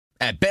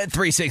At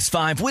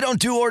Bet365, we don't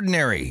do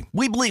ordinary.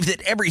 We believe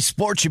that every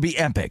sport should be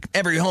epic.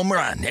 Every home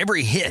run,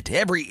 every hit,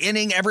 every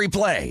inning, every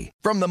play.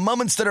 From the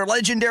moments that are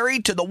legendary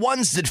to the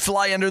ones that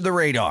fly under the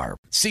radar.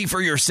 See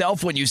for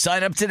yourself when you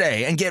sign up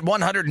today and get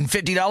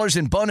 $150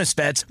 in bonus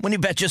bets when you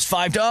bet just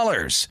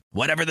 $5.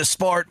 Whatever the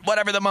sport,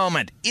 whatever the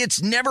moment,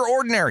 it's never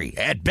ordinary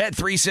at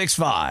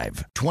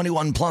Bet365.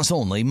 21 plus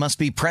only. Must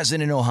be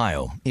present in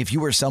Ohio. If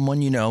you or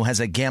someone you know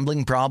has a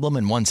gambling problem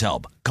and wants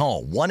help,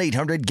 call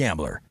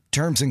 1-800-GAMBLER.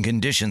 Terms and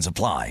conditions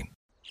apply.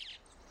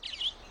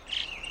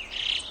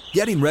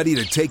 Getting ready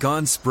to take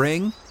on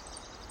spring?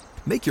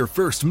 Make your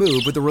first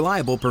move with the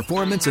reliable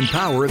performance and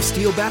power of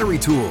Steel battery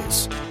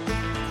tools.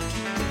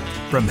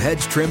 From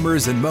hedge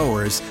trimmers and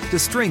mowers to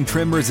string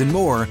trimmers and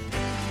more,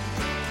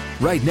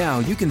 right now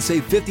you can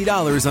save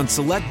 $50 on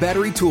select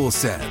battery tool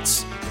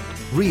sets.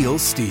 Real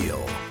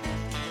Steel.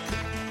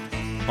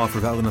 Offer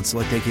valid on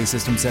select AK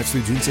system sets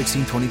through June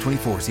 16,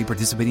 2024. See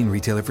participating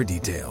retailer for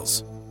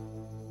details.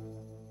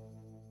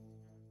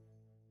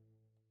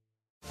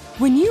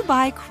 When you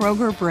buy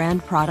Kroger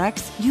brand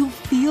products, you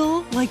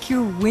feel like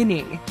you're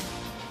winning.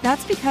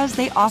 That's because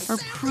they offer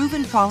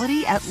proven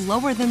quality at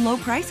lower than low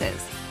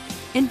prices.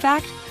 In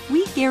fact,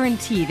 we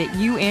guarantee that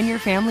you and your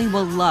family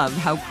will love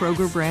how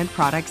Kroger brand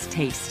products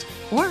taste,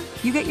 or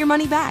you get your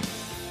money back.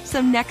 So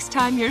next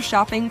time you're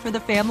shopping for the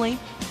family,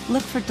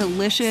 look for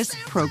delicious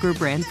Kroger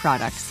brand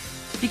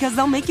products, because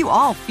they'll make you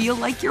all feel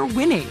like you're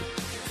winning.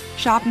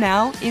 Shop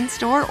now,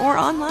 in-store, or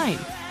online.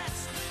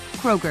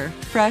 Kroger,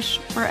 fresh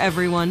for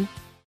everyone.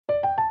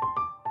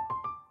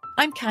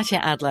 I'm Katya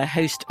Adler,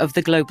 host of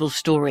The Global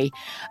Story.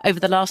 Over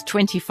the last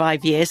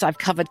 25 years, I've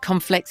covered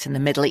conflicts in the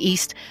Middle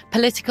East,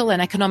 political and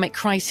economic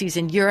crises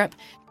in Europe,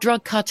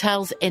 drug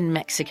cartels in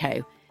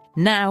Mexico.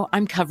 Now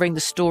I'm covering the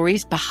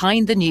stories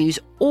behind the news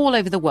all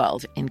over the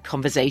world in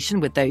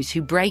conversation with those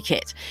who break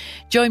it.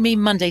 Join me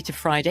Monday to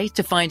Friday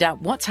to find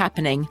out what's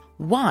happening,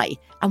 why,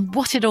 and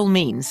what it all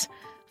means.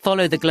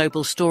 Follow The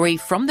Global Story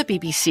from the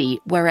BBC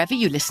wherever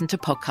you listen to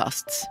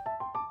podcasts.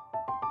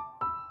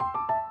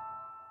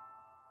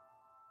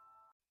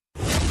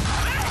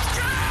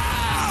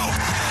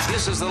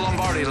 This is the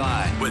Lombardi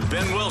Line with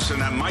Ben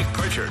Wilson and Mike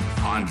Pritchard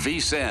on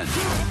VSiN.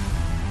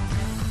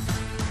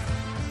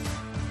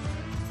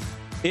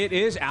 It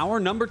is hour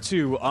number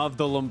 2 of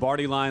the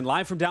Lombardi Line,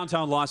 live from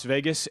downtown Las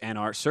Vegas and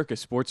our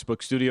Circus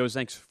Sportsbook studios.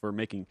 Thanks for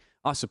making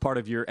us a part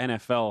of your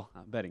NFL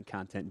betting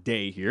content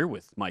day here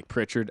with Mike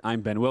Pritchard. I'm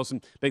Ben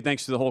Wilson. Big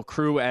thanks to the whole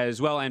crew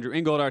as well. Andrew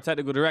Ingold, our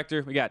technical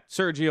director. We got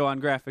Sergio on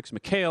graphics,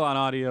 Mikhail on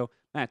audio,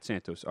 Matt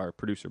Santos, our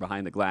producer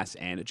behind the glass,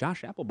 and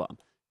Josh Applebaum.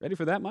 Ready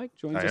for that, Mike?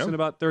 Joins us in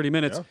about 30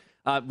 minutes.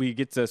 Yeah. We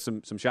get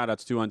some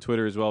shout-outs, too, on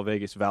Twitter as well,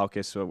 Vegas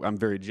Valkis. So I'm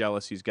very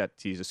jealous. He's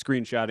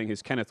screenshotting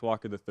his Kenneth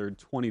Walker III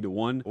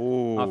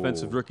 20-1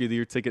 Offensive Rookie of the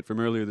Year ticket from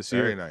earlier this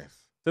year. Very nice.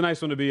 It's a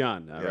nice one to be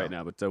on right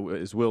now. But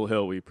is Will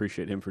Hill, we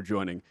appreciate him for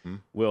joining.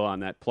 Will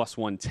on that plus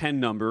 110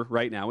 number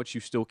right now, which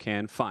you still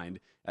can find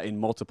in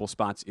multiple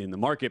spots in the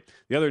market.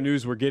 The other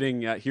news we're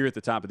getting here at the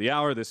top of the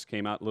hour, this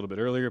came out a little bit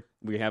earlier,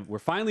 we're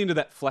finally into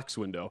that flex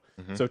window.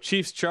 So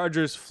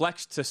Chiefs-Chargers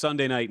flexed to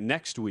Sunday night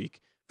next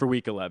week for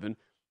Week 11.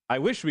 I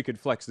wish we could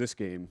flex this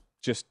game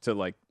just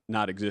to,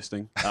 not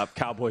existing.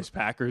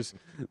 Cowboys-Packers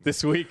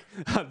this week.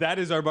 That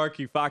is our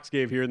marquee Fox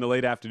game here in the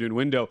late afternoon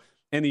window.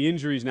 And the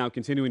injuries now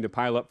continuing to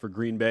pile up for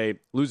Green Bay.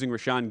 Losing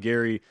Rashawn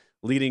Gary,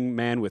 leading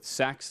man with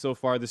sacks so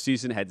far this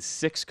season, had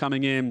 6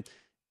 coming in.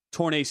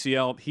 Torn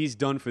ACL, he's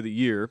done for the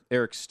year.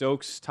 Eric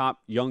Stokes,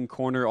 top young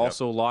corner,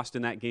 also lost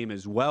in that game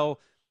as well,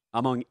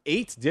 among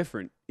 8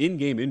 different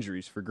in-game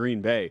injuries for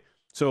Green Bay.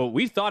 So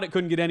we thought it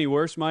couldn't get any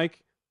worse,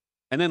 Mike.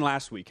 And then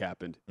last week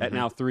happened at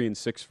now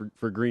 3-6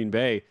 for Green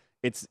Bay.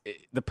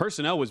 The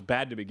personnel was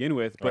bad to begin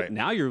with, but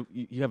now you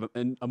have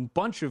a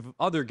bunch of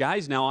other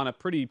guys now on a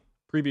pretty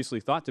previously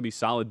thought to be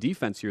solid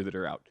defense here that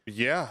are out.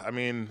 Yeah, I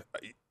mean,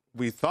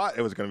 we thought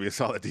it was going to be a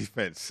solid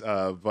defense,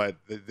 but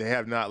they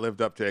have not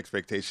lived up to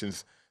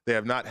expectations. They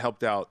have not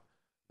helped out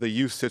the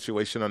youth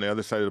situation on the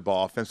other side of the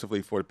ball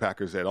offensively for the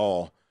Packers at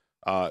all.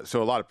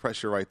 So a lot of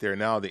pressure right there.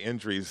 Now the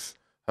injuries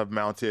have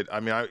mounted. I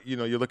mean,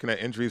 you're looking at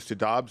injuries to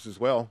Dobbs as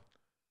well.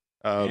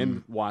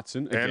 And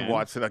Watson again. And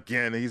Watson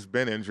again. He's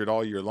been injured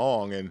all year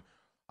long.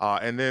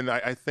 And then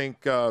I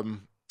think Aaron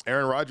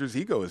Rodgers'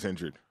 ego is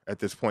injured at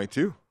this point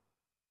too, to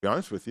be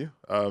honest with you.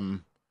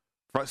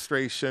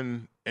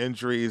 Frustration,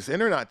 injuries,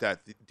 and they're not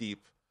that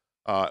deep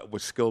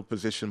with skilled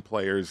position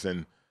players.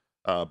 And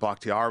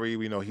Bakhtiari,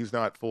 we know he's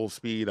not full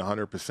speed,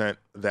 100%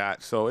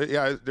 that. So,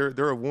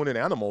 they're a wounded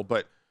animal,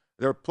 but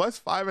they're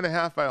plus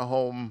 5.5 at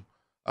home.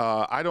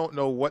 I don't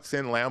know what's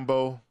in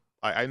Lambeau.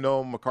 I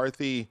know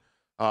McCarthy,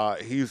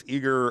 he's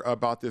eager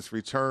about this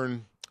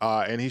return,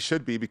 and he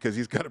should be because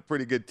he's got a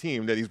pretty good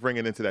team that he's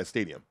bringing into that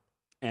stadium.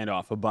 And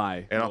off a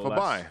bye. And off a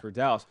bye. For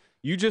Dallas.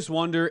 You just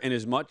wonder, and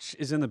as much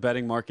as in the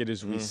betting market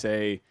as we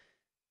say,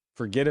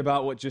 forget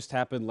about what just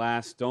happened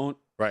last. Don't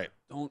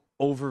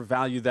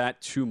overvalue that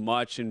too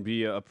much and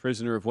be a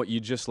prisoner of what you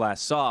just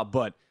last saw.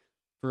 But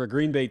for a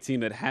Green Bay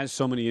team that has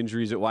so many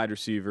injuries at wide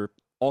receiver,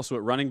 Also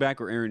at running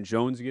back, where Aaron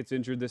Jones gets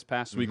injured this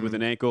past week with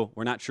an ankle.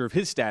 We're not sure of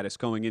his status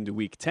going into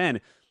Week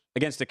 10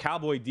 against a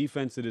Cowboy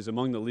defense that is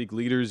among the league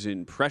leaders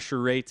in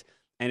pressure rate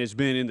and has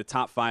been in the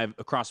top 5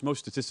 across most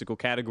statistical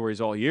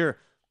categories all year.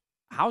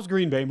 How's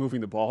Green Bay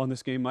moving the ball in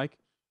this game, Mike?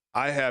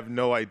 I have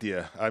no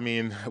idea. I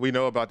mean, we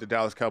know about the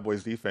Dallas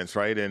Cowboys defense,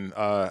 right? And,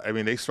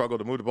 they struggle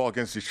to move the ball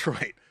against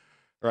Detroit,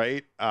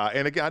 right?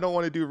 And, again, I don't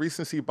want to do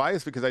recency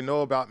bias because I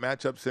know about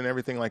matchups and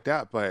everything like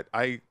that, but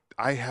I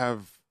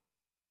have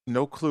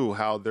no clue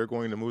how they're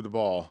going to move the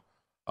ball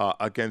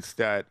against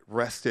that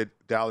rested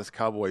Dallas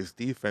Cowboys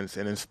defense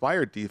and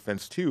inspired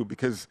defense, too,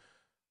 because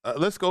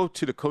let's go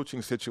to the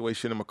coaching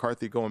situation and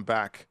McCarthy going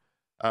back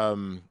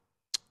to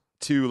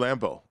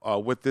Lambeau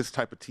with this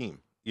type of team.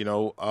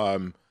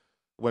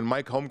 When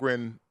Mike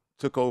Holmgren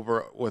took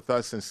over with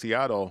us in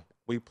Seattle,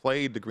 we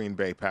played the Green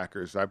Bay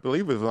Packers. I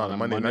believe it was on a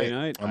Monday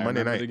night. On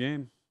Monday night. The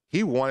game.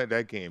 He wanted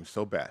that game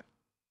so bad.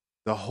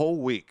 The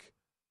whole week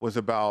was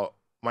about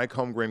Mike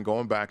Holmgren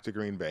going back to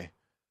Green Bay.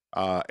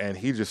 And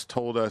he just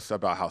told us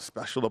about how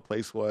special the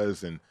place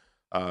was and,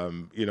 how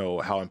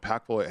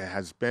impactful it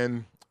has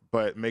been.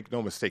 But make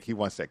no mistake, he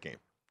wants that game.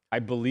 I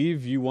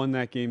believe you won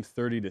that game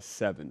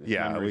 30-7.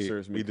 Yeah,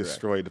 we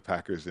destroyed the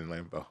Packers in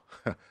Lambeau.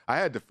 I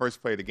had the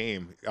first play of the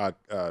game.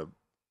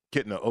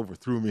 Kitna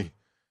overthrew me,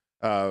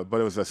 but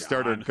it was a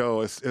stutter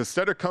go. It was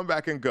stutter, come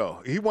back and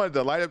go. He wanted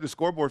to light up the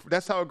scoreboard.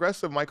 That's how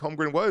aggressive Mike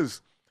Holmgren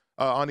was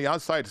on the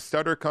outside.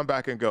 Stutter, come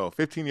back and go.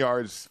 15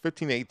 yards,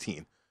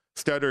 15-18.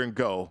 Stutter and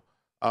go.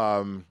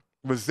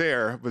 Was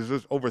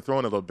just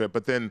overthrown a little bit.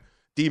 But then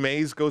D.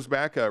 Mays goes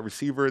back, a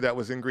receiver that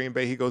was in Green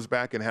Bay. He goes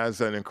back and has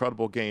an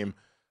incredible game.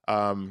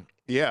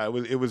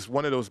 It was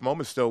one of those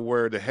moments, though,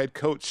 where the head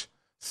coach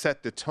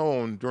set the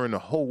tone during the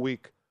whole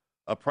week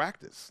of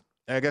practice.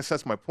 And I guess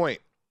that's my point.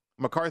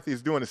 McCarthy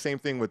is doing the same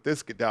thing with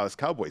this Dallas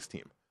Cowboys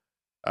team.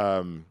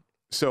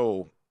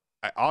 So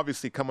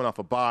obviously coming off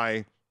a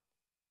bye,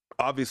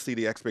 obviously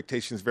the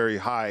expectation is very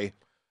high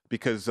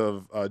because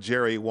of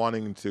Jerry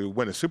wanting to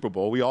win a Super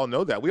Bowl. We all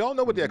know that. We all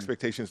know what the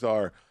expectations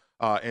are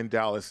in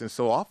Dallas. And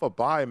so off a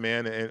bye,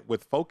 man, and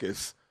with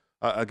focus,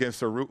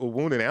 against a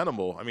wounded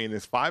animal. I mean,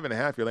 it's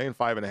 5.5. You're laying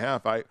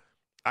 5.5.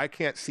 I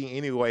can't see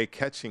any way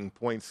catching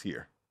points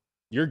here.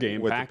 Your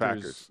game, with Packers, the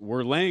Packers.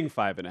 Were laying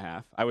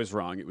 5.5. I was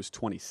wrong. It was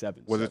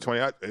 27. Was it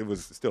 20? It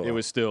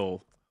was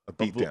still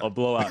a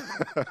blowout.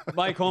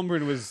 Mike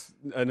Holmgren was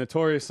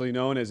notoriously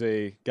known as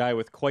a guy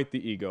with quite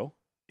the ego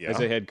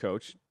as a head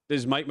coach.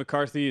 Is Mike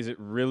McCarthy, is it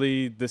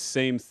really the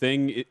same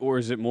thing, or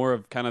is it more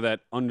of kind of that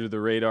under the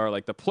radar?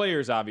 Like the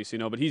players obviously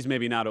know, but he's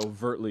maybe not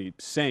overtly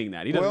saying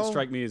that. He doesn't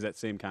strike me as that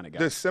same kind of guy.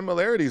 There's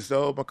similarities,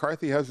 though.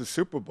 McCarthy has a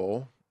Super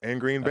Bowl in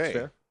Green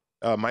Bay.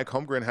 Mike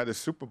Holmgren had a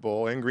Super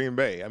Bowl in Green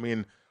Bay. I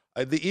mean,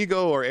 the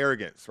ego or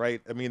arrogance, right?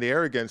 I mean, the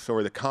arrogance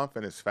or the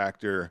confidence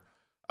factor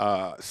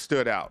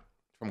stood out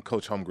from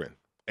Coach Holmgren,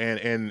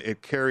 and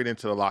it carried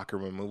into the locker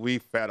room, and we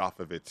fed off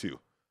of it too.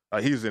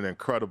 He's an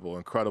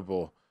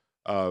incredible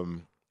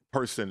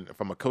person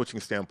from a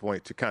coaching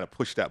standpoint to kind of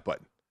push that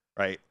button,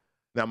 right?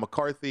 Now,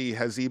 McCarthy,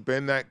 has he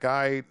been that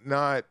guy?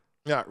 Not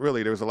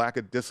really. There was a lack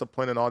of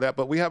discipline and all that,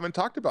 but we haven't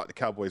talked about the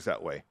Cowboys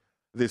that way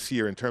this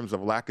year in terms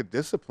of lack of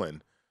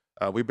discipline.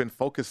 We've been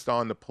focused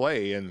on the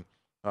play, and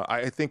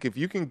I think if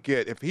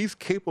he's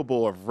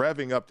capable of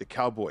revving up the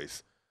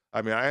Cowboys,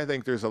 I mean, I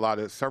think there's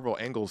several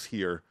angles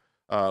here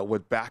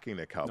with backing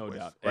the Cowboys. No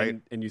doubt.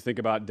 Right? And you think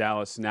about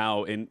Dallas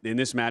now in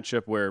this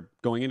matchup where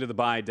going into the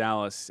bye,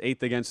 Dallas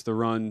 8th against the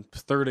run,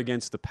 3rd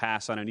against the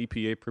pass on an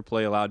EPA per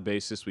play allowed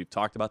basis. We've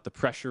talked about the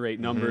pressure rate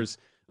numbers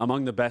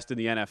among the best in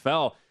the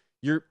NFL.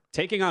 You're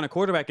taking on a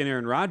quarterback in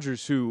Aaron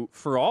Rodgers who,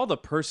 for all the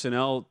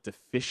personnel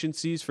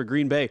deficiencies for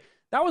Green Bay,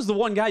 that was the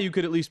one guy you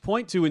could at least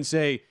point to and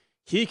say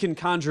he can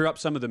conjure up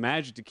some of the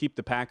magic to keep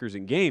the Packers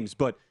in games.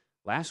 But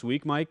last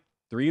week, Mike,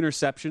 3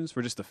 interceptions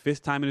for just the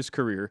 5th time in his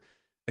career,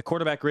 a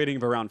quarterback rating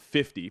of around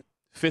 50,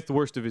 5th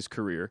worst of his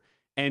career,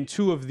 and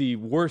 2 of the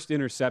worst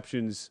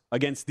interceptions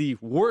against the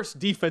worst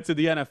defense of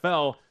the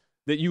NFL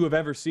that you have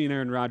ever seen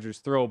Aaron Rodgers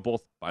throw,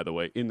 both, by the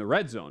way, in the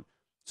red zone.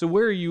 So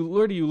where do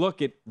you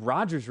look at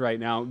Rodgers right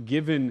now,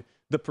 given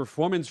the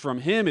performance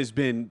from him has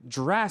been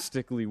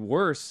drastically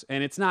worse,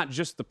 and it's not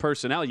just the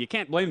personnel. You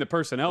can't blame the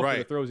personnel for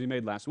the throws he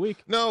made last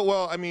week. No,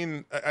 well, I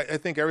mean, I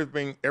think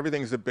everything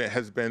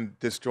has been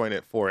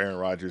disjointed for Aaron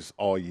Rodgers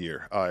all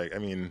year.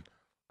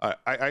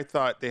 I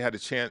thought they had a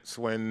chance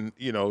when,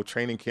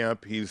 training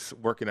camp, he's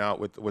working out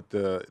with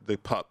the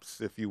pups,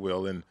 if you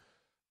will,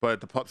 but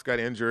the pups got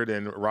injured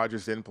and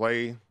Rodgers didn't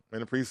play in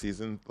the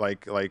preseason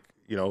like a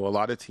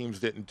lot of teams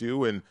didn't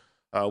do, and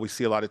we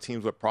see a lot of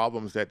teams with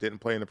problems that didn't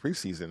play in the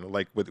preseason,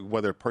 like with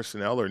whether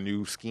personnel or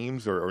new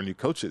schemes or new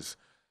coaches.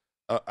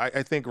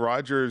 I think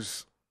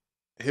Rodgers,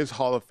 his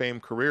Hall of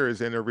Fame career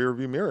is in a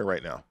rearview mirror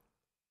right now.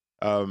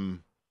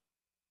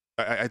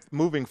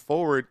 Moving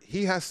forward,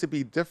 he has to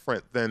be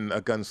different than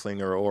a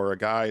gunslinger or a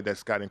guy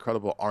that's got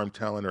incredible arm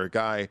talent or a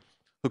guy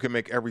who can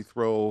make every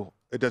throw.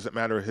 It doesn't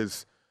matter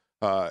his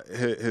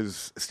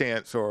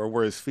stance or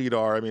where his feet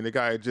are. I mean, the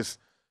guy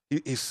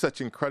he's such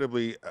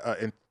incredibly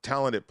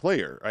talented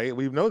player, right?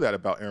 We know that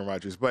about Aaron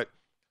Rodgers. But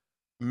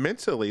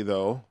mentally,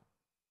 though,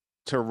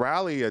 to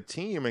rally a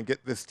team and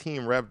get this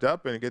team revved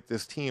up and get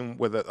this team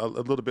with a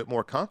little bit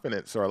more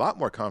confidence or a lot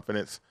more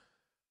confidence,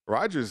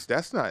 Rodgers,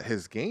 that's not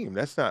his game.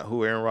 That's not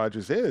who Aaron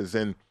Rodgers is.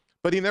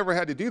 But he never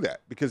had to do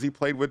that because he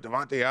played with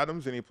Davante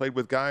Adams and he played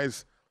with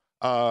guys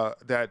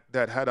that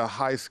had a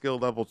high skill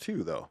level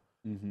too, though.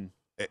 Mm-hmm.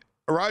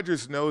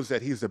 Rodgers knows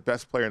that he's the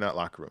best player in that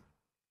locker room.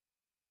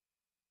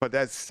 But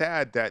that's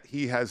sad that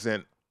he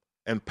hasn't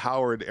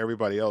empowered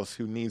everybody else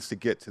who needs to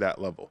get to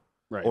that level,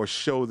 right, or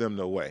show them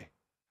the way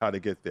how to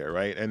get there,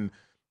 right? And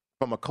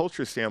from a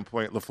culture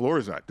standpoint, LaFleur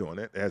is not doing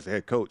it as a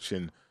head coach.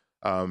 And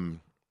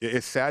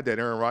it's sad that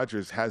Aaron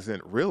Rodgers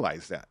hasn't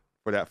realized that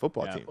for that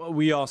football team. Well,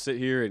 we all sit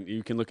here, and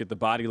you can look at the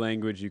body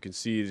language. You can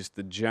see just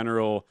the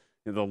general,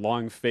 the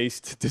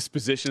long-faced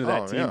disposition of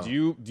that team.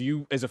 Yeah. Do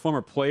you, as a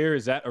former player,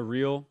 is that a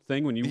real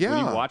thing when you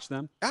watch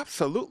them?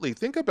 Absolutely.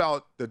 Think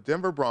about the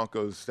Denver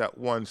Broncos that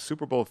won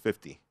Super Bowl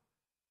 50,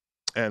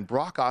 and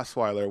Brock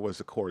Osweiler was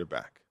the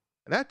quarterback.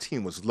 And that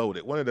team was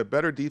loaded, one of the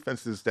better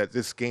defenses that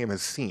this game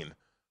has seen.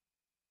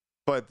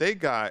 But they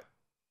got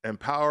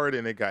empowered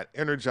and they got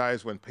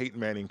energized when Peyton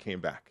Manning came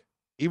back.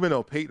 Even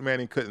though Peyton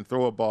Manning couldn't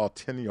throw a ball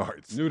 10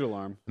 yards. Noodle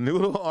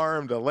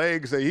arm, the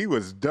legs, he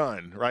was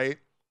done, right?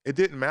 It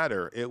didn't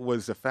matter. It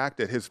was the fact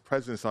that his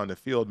presence on the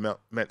field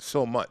meant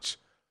so much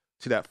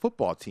to that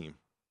football team.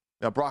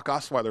 Now, Brock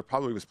Osweiler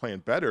probably was playing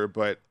better,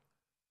 but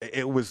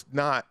it was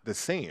not the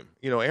same.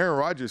 Aaron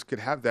Rodgers could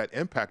have that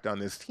impact on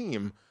this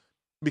team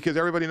because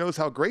everybody knows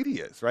how great he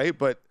is, right?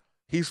 But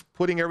he's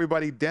putting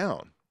everybody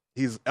down.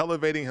 He's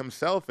elevating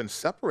himself and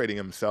separating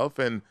himself,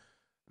 and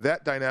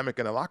that dynamic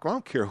in the locker room, I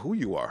don't care who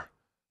you are.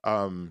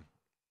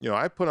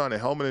 I put on a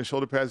helmet and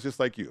shoulder pads just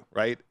like you,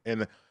 right?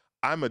 And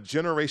I'm a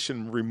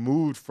generation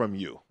removed from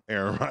you,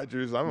 Aaron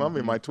Rodgers. I'm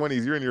in my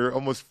 20s. You're in your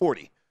almost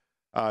 40.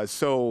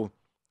 So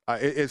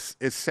it's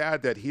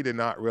sad that he did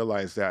not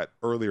realize that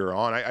earlier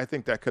on. I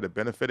think that could have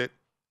benefited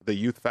the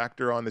youth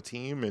factor on the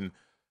team, and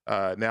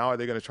now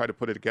they're going to try to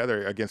put it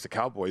together against the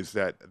Cowboys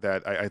that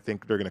I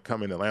think they're going to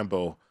come into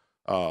Lambeau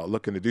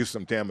looking to do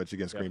some damage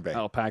against Green Bay.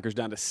 Packers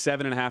down to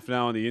 7.5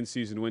 now on the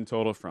in-season win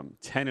total from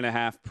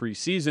 10.5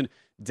 preseason.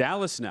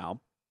 Dallas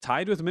now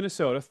tied with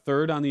Minnesota,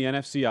 third on the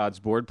NFC odds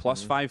board,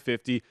 plus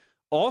 550.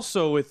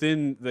 Also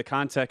within the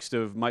context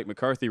of Mike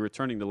McCarthy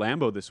returning to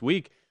Lambeau this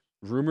week,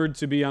 rumored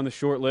to be on the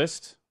short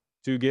list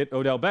to get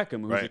Odell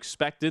Beckham, who's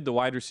expected, the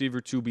wide receiver,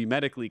 to be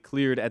medically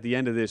cleared at the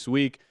end of this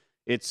week.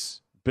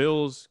 It's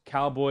Bills,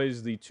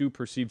 Cowboys, the two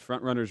perceived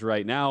frontrunners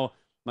right now.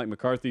 Mike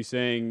McCarthy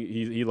saying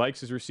he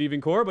likes his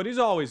receiving core, but he's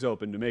always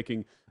open to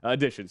making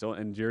additions.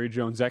 And Jerry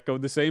Jones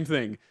echoed the same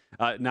thing.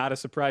 Not a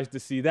surprise to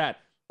see that.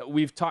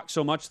 We've talked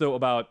so much, though,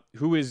 about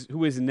who is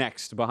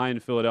next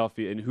behind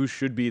Philadelphia and who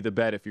should be the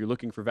bet if you're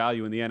looking for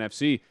value in the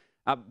NFC.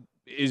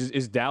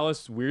 Is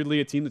Dallas weirdly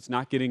a team that's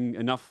not getting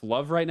enough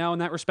love right now in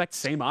that respect?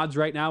 Same odds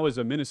right now as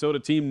a Minnesota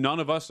team none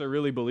of us are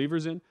really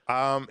believers in?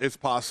 It's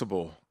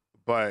possible,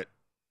 but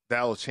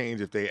that will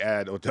change if they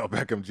add Odell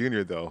Beckham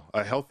Jr., though,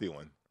 a healthy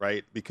one.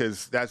 Right?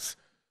 Because that's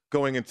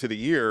going into the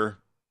year,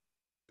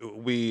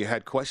 we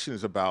had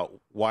questions about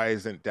why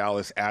isn't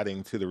Dallas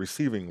adding to the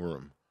receiving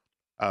room?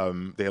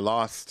 They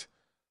lost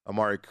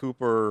Amari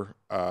Cooper.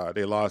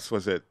 They lost,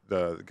 was it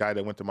the guy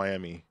that went to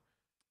Miami?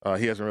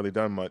 He hasn't really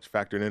done much,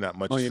 factored in that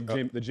much. Oh, yeah,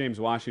 the James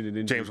Washington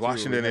injury. James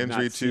Washington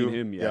injury,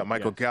 too. Yeah,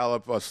 Michael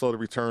Gallup, slow to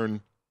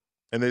return.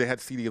 And then they had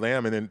CeeDee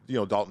Lamb, and then,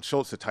 Dalton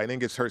Schultz, the tight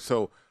end, gets hurt.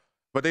 So,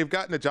 but they've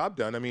gotten the job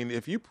done. I mean,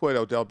 if you put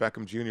Odell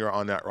Beckham Jr.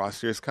 on that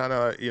roster, it's kind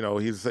of,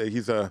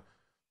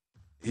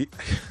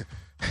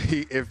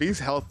 if he's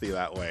healthy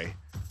that way,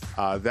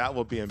 that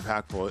will be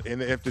impactful.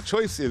 And if the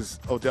choice is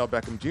Odell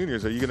Beckham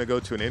Jr., are you going to go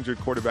to an injured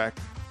quarterback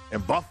in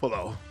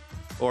Buffalo,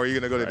 or are you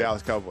going to go to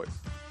Dallas Cowboys?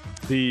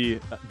 The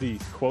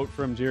quote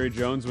from Jerry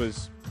Jones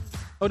was,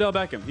 Odell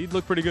Beckham, he'd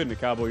look pretty good in a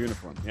Cowboy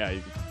uniform. Yeah,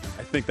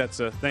 I think that's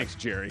thanks,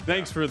 Jerry.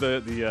 Thanks for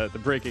the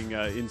breaking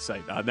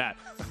insight on that.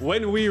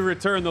 When we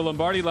return, the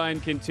Lombardi line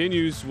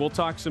continues. We'll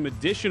talk some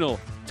additional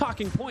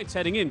talking points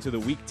heading into the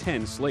Week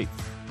 10 slate.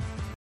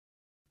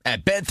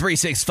 At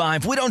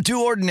Bet365, we don't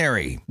do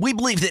ordinary. We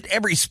believe that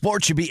every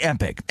sport should be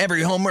epic.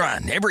 Every home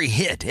run, every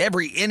hit,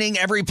 every inning,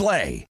 every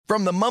play.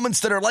 From the moments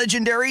that are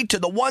legendary to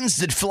the ones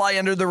that fly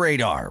under the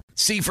radar.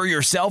 See for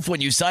yourself when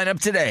you sign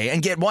up today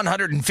and get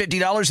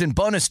 $150 in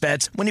bonus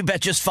bets when you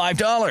bet just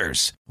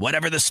 $5.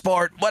 Whatever the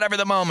sport, whatever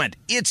the moment,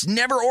 it's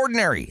never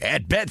ordinary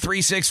at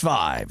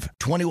Bet365.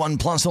 21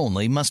 plus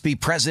only. Must be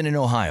present in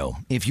Ohio.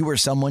 If you or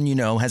someone you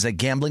know has a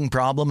gambling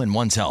problem and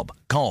wants help,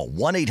 call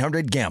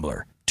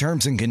 1-800-GAMBLER.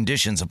 Terms and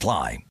conditions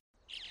apply.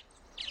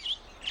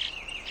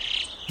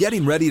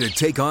 Getting ready to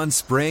take on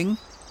spring?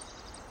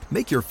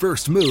 Make your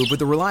first move with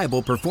the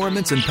reliable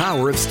performance and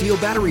power of Steel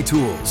battery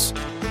tools.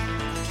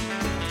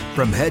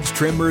 From hedge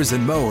trimmers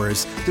and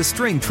mowers to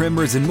string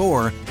trimmers and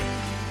more,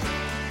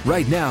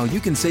 right now you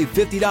can save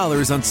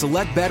 $50 on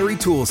select battery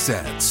tool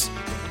sets.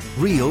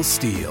 Real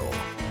Steel.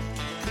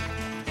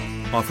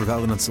 Offer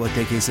valid on select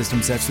AK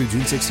system sets through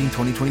June 16,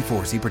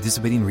 2024. See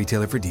participating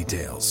retailer for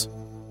details.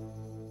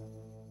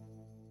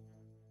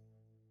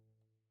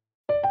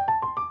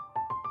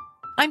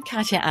 I'm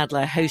Katya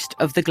Adler, host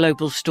of The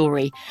Global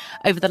Story.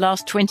 Over the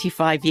last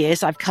 25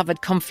 years, I've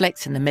covered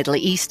conflicts in the Middle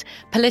East,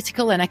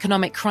 political and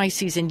economic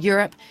crises in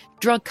Europe,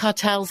 drug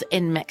cartels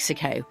in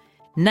Mexico.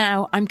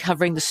 Now I'm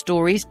covering the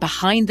stories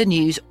behind the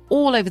news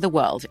all over the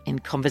world in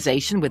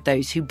conversation with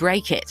those who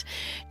break it.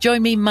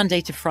 Join me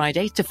Monday to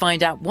Friday to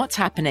find out what's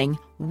happening,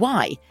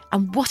 why,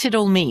 and what it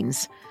all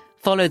means.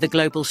 Follow The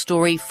Global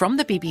Story from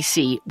the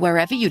BBC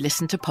wherever you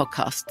listen to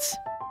podcasts.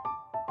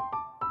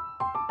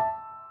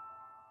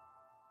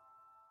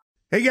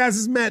 Hey guys,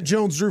 this is Matt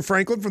Jones, Drew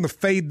Franklin from the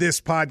Fade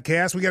This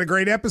podcast. We got a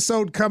great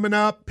episode coming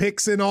up,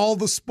 picks in all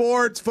the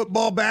sports,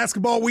 football,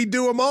 basketball, we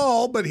do them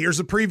all, but here's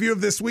a preview of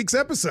this week's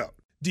episode.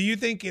 Do you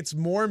think it's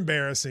more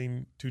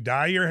embarrassing to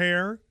dye your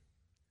hair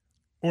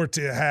or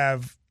to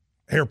have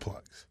hair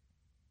plugs?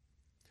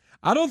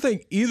 I don't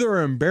think either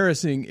are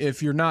embarrassing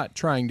if you're not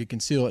trying to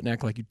conceal it and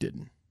act like you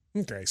didn't.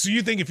 Okay, so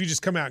you think if you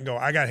just come out and go,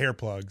 I got hair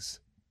plugs.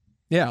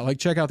 Yeah, like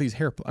check out these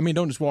hair plugs. I mean,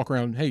 don't just walk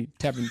around, hey,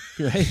 tapping,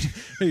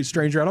 hey,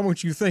 stranger, I don't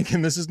want you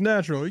thinking this is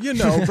natural. You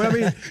know, but I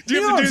mean, do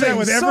you have to do that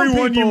with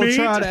everyone you meet?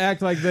 Try to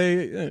act like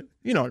they,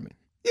 you know what I mean?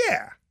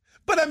 Yeah.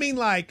 But I mean,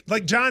 like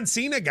John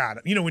Cena got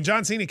it. You know, when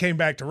John Cena came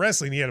back to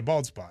wrestling, he had a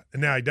bald spot,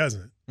 and now he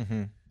doesn't.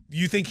 Mm-hmm. Do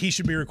you think he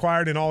should be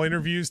required in all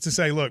interviews to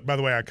say, look, by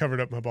the way, I covered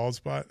up my bald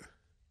spot?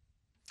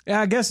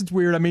 Yeah, I guess it's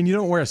weird. I mean, you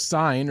don't wear a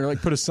sign or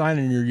like put a sign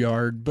in your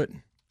yard, but.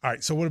 All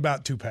right, so what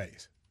about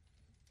toupees?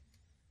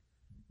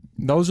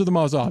 Those are the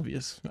most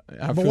obvious.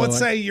 But let's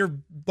say you're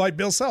like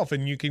Bill Self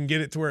and you can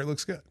get it to where it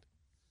looks good.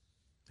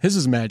 His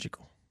is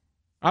magical.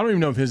 I don't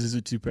even know if his is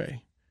a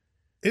toupee.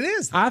 It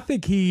is. I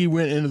think he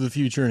went into the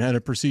future and had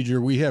a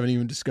procedure we haven't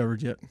even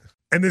discovered yet.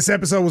 And this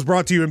episode was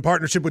brought to you in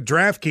partnership with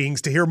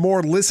DraftKings. To hear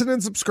more, listen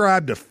and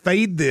subscribe to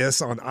Fade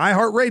This on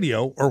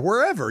iHeartRadio or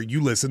wherever you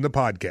listen to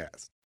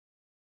podcasts.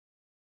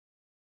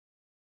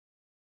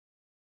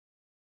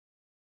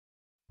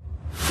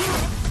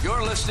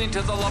 You're listening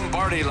to The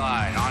Lombardi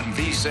Line on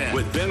VSiN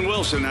with Ben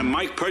Wilson and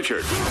Mike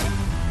Pritchard.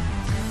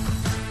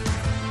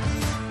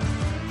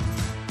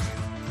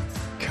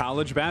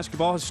 College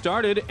basketball has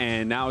started,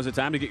 and now is the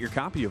time to get your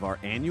copy of our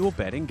annual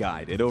betting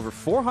guide. At over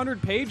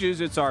 400 pages,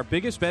 it's our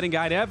biggest betting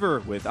guide ever,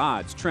 with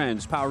odds,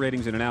 trends, power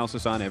ratings, and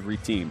analysis on every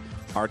team.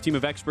 Our team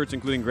of experts,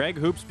 including Greg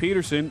Hoops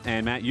Peterson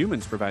and Matt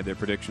Humans, provide their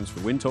predictions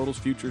for win totals,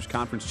 futures,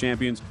 conference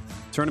champions,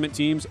 tournament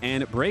teams,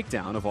 and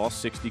breakdown of all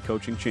 60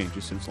 coaching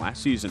changes since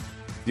last season.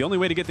 The only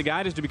way to get the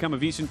guide is to become a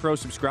VSiN Pro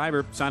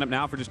subscriber. Sign up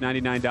now for just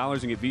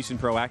 $99 and get VSiN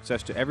Pro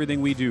access to everything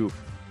we do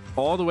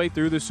all the way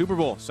through the Super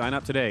Bowl. Sign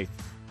up today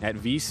at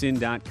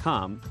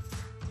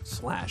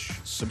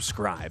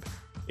vsin.com/subscribe.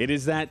 It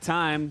is that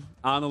time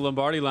on the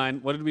Lombardi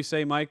Line. What did we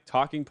say, Mike?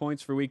 Talking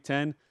points for Week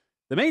 10.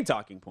 The main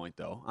talking point,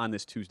 though, on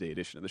this Tuesday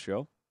edition of the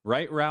show,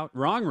 right route,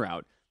 wrong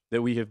route,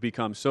 that we have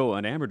become so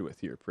enamored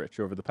with here, Pritch,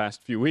 over the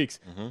past few weeks.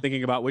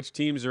 Thinking about which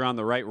teams are on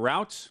the right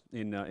route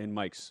in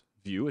Mike's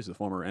view as the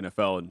former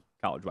NFL and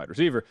college wide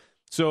receiver.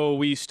 So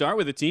we start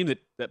with a team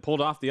that pulled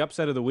off the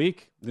upset of the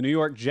week, the New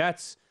York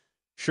Jets.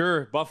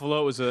 Sure,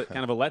 Buffalo was a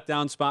kind of a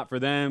letdown spot for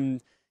them.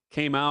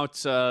 Came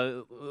out,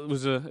 it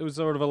was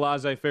sort of a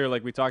laissez-faire,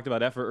 like we talked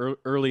about, effort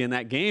early in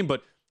that game.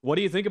 But what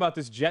do you think about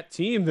this Jet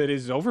team that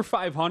is over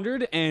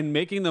 500 and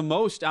making the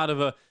most out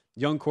of a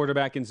young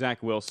quarterback in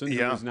Zach Wilson, who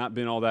has not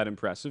been all that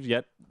impressive,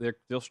 yet they're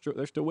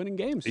still winning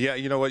games? Yeah,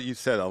 you know what? You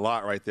said a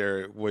lot right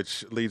there,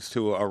 which leads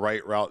to a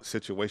right route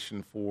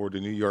situation for the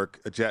New York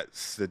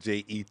Jets, the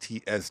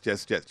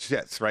Jets,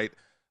 Jets, right?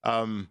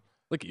 Look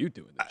at you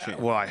doing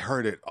that. Well, I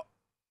heard it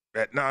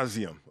ad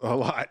nauseum a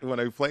lot when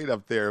I played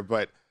up there,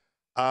 but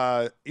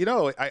I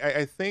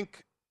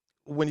think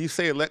when you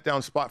say a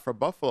letdown spot for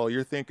Buffalo,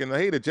 you're thinking,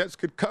 hey, the Jets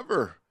could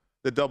cover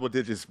the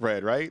double-digit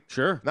spread, right?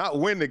 Sure. Not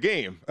win the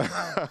game.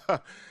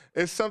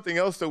 It's something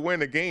else to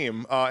win a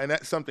game, and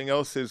that something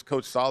else is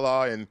Coach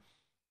Saleh, and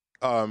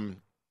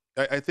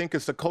I think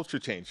it's a culture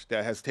change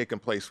that has taken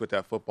place with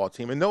that football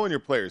team, and knowing your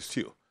players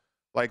too.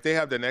 Like, they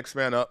have the next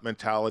man up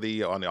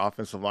mentality on the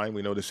offensive line.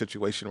 We know the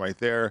situation right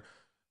there.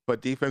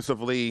 But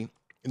defensively,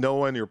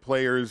 knowing your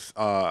players,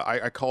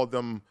 I called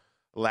them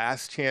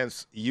last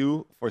chance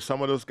for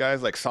some of those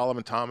guys, like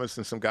Solomon Thomas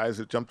and some guys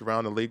that jumped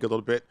around the league a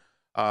little bit.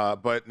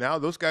 But now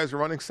those guys are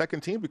running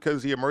second team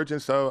because the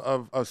emergence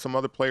of some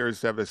other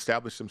players that have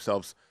established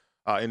themselves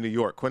in New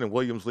York. Quentin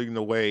Williams leading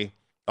the way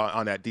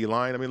on that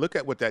D-line. I mean, look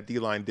at what that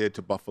D-line did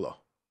to Buffalo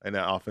and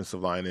that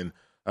offensive line. And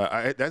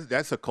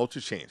that's a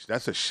culture change.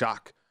 That's a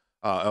shock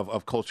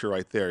of culture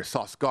right there.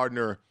 Sauce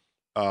Gardner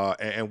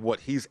and what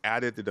he's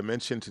added the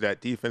dimension to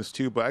that defense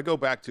too. But I go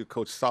back to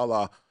Coach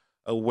Saleh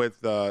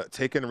with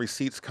taking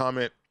receipts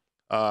comment,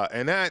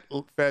 and that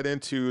fed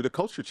into the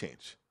culture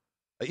change.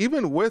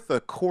 Even with a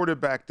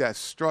quarterback that's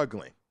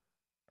struggling,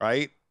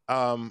 right?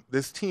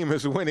 This team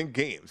is winning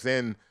games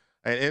and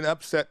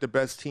upset the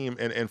best team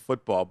in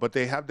football. But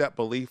they have that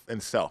belief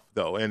in self,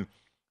 though. And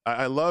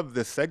I love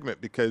this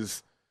segment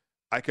because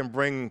I can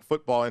bring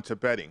football into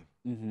betting.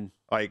 Mm-hmm.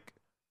 Like,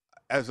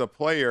 as a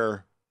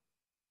player,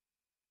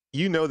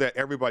 you know that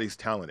everybody's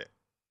talented.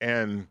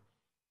 And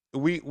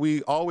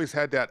we always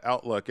had that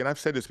outlook. And I've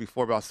said this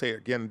before, but I'll say it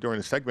again during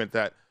the segment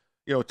that,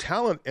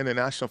 talent in the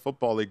National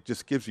Football League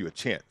just gives you a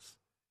chance.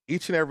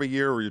 Each and every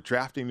year where you're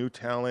drafting new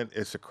talent,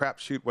 it's a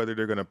crapshoot whether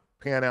they're going to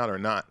pan out or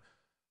not.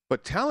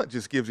 But talent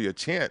just gives you a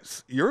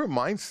chance. Your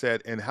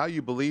mindset and how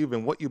you believe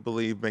and what you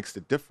believe makes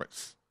the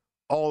difference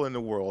all in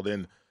the world.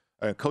 And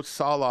Coach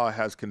Saleh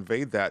has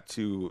conveyed that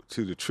to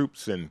the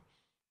troops. And,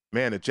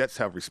 man, the Jets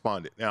have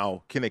responded.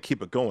 Now, can they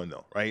keep it going,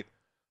 though, right?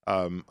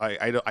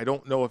 I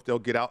don't know if they'll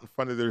get out in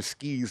front of their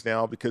skis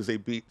now because they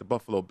beat the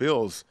Buffalo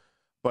Bills.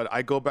 But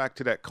I go back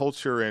to that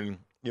culture and,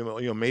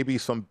 maybe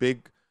some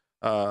big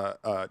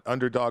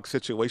underdog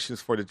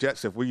situations for the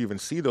Jets. If we even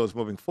see those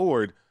moving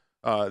forward,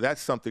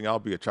 that's something I'll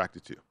be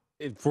attracted to.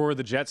 For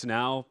the Jets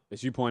now,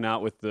 as you point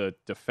out with the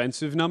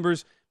defensive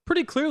numbers,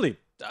 pretty clearly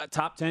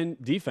top 10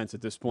 defense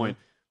at this point.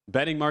 Mm-hmm.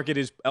 Betting market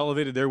has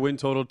elevated their win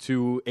total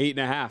to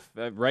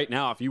 8.5. Right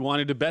now, if you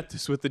wanted to bet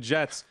this with the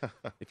Jets,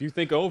 if you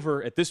think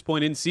over at this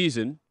point in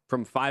season,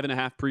 from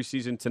 5.5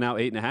 preseason to now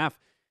 8.5,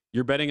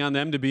 you're betting on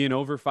them to be an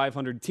over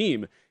 500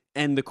 team.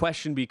 And the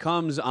question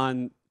becomes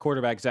on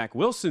quarterback Zach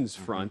Wilson's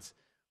front,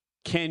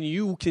 can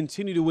you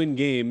continue to win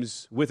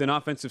games with an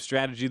offensive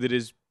strategy that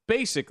is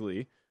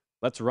basically,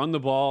 let's run the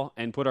ball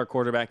and put our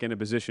quarterback in a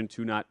position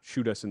to not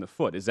shoot us in the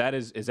foot? Is that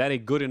a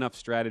good enough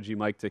strategy,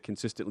 Mike, to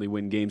consistently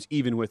win games,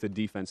 even with a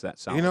defense that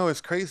solid? It's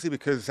crazy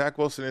because Zach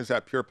Wilson is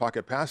that pure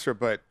pocket passer,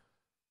 but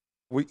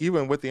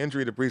even with the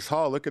injury to Breece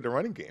Hall, look at the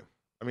running game.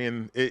 I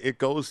mean, it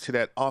goes to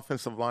that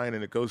offensive line,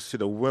 and it goes to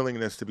the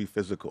willingness to be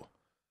physical.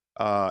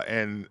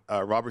 And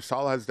Robert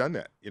Saleh has done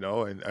that,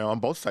 and on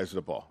both sides of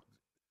the ball.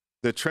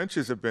 The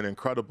trenches have been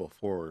incredible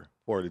for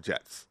the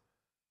Jets.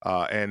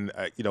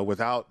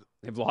 Without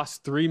 – they've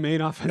lost 3 main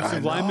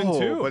offensive linemen,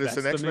 too. But it's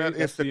the next man.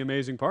 That's the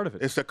amazing part of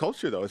it. It's the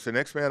culture, though. It's the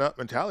next man up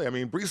mentality. I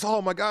mean, Breece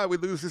Hall, my God, we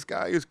lose this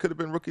guy. He could have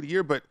been Rookie of the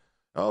Year, but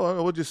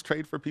we'll just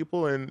trade for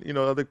people, and,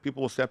 other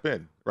people will step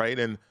in, right?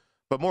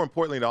 But more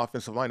importantly, the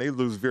offensive line, they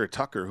lose Vera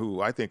Tucker,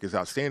 who I think is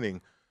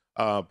outstanding.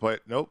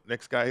 But nope,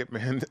 next guy,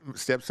 man,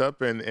 steps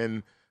up,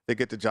 and they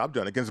get the job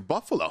done against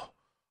Buffalo,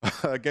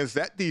 against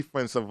that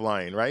defensive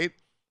line, right?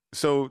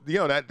 So,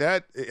 that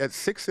at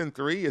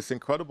 6-3, it's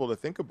incredible to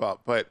think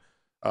about. But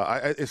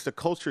it's the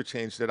culture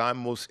change that I'm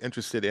most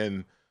interested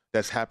in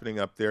that's happening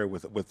up there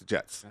with the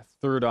Jets.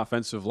 Third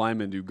offensive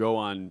lineman to go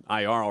on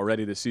IR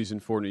already this season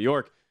for New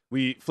York.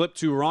 We flip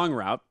to wrong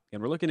route,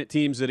 and we're looking at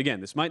teams that,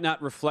 again, this might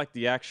not reflect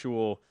the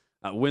actual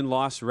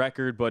win-loss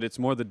record, but it's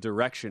more the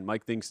direction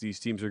Mike thinks these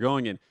teams are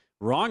going in.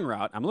 Wrong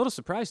route, I'm a little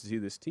surprised to see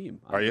this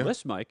team on the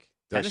list, Mike.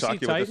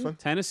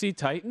 Tennessee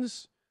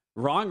Titans,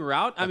 wrong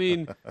route. I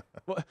mean,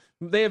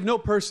 they have no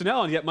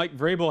personnel, and yet Mike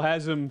Vrabel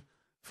has them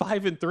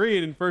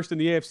 5-3 and first in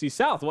the AFC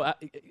South. Well,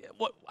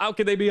 how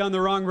could they be on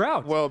the wrong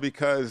route? Well,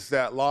 because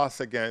that loss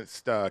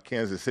against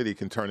Kansas City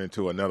can turn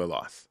into another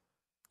loss.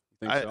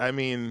 I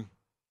mean,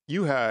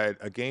 you had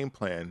a game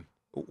plan.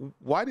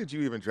 Why did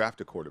you even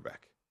draft a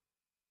quarterback?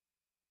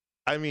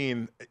 I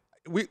mean,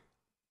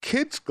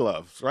 kids'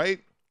 gloves,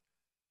 right?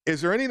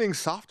 Is there anything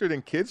softer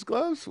than kids'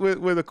 gloves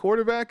with a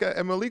quarterback?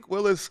 And Malik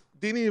Willis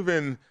didn't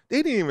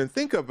even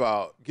think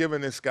about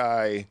giving this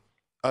guy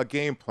a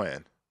game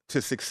plan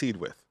to succeed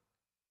with.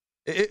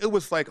 It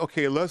was like,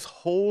 okay, let's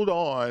hold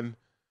on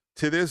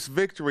to this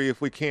victory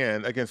if we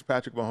can against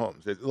Patrick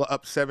Mahomes. It's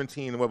up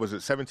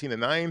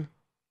 17-9?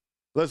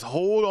 Let's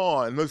hold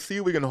on. Let's see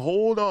if we can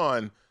hold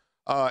on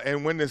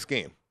and win this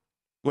game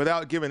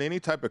without giving any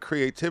type of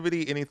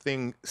creativity,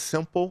 anything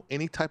simple,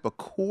 any type of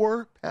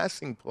core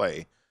passing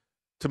play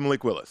to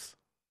Malik Willis.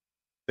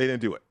 They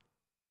didn't do it.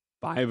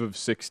 5 of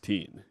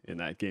 16 in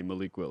that game,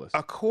 Malik Willis.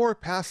 A core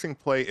passing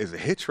play is a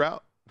hitch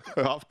route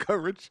off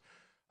coverage,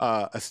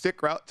 a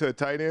stick route to a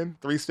tight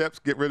end, 3 steps,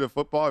 get rid of the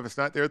football. If it's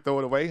not there, throw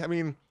it away. I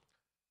mean,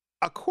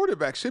 a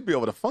quarterback should be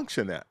able to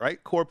function that,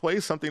 right? Core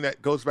plays, something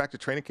that goes back to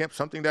training camp,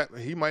 something that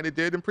he might have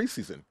did in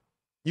preseason.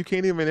 You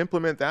can't even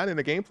implement that in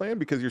a game plan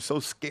because you're so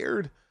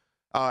scared.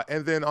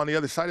 And then on the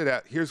other side of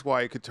that, here's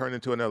why it could turn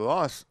into another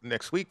loss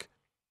next week.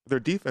 Their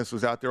defense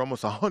was out there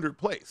almost 100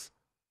 plays.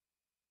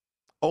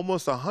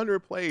 Almost 100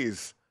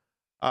 plays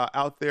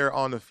out there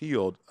on the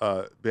field,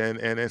 Ben.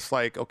 And it's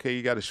like, okay,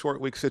 you got a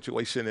short week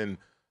situation,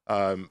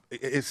 and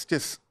it's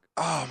just,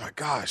 oh, my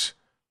gosh.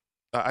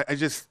 I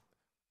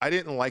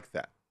didn't like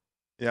that.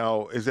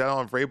 Is that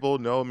on Vrabel?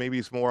 No, maybe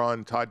it's more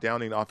on Todd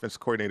Downing, the offense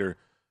coordinator.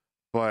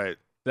 But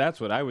that's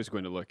what I was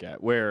going to look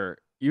at, where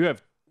you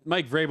have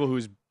Mike Vrabel,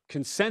 who's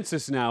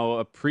consensus now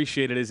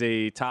appreciated as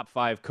a top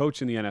 5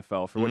 coach in the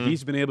NFL for what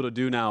he's been able to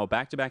do now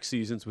back-to-back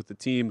seasons with the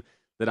team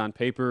that on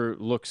paper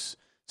looks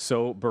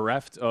so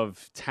bereft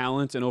of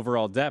talent and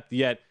overall depth,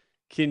 yet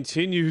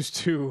continues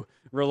to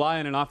rely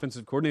on an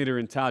offensive coordinator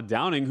in Todd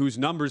Downing, whose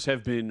numbers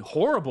have been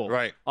horrible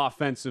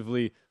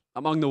offensively,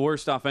 among the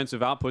worst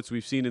offensive outputs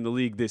we've seen in the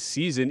league this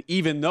season,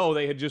 even though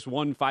they had just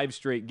won 5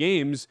 straight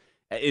games.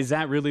 Is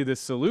that really the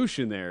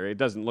solution there? It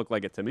doesn't look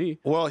like it to me.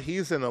 Well,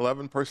 he's an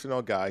 11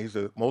 personnel guy. He's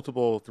a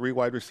multiple 3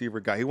 wide receiver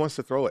guy. He wants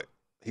to throw it.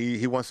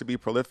 He wants to be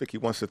prolific. He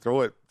wants to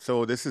throw it.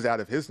 So this is out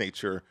of his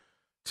nature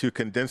to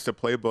condense the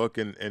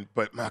playbook.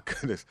 But my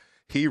goodness,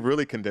 he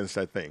really condensed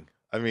that thing.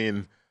 I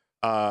mean,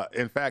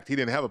 in fact, he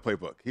didn't have a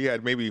playbook. He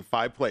had maybe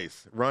 5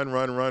 plays: run,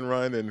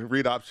 and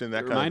read option,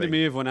 that kind of thing. It reminded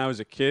me of when I was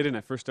a kid and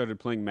I first started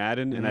playing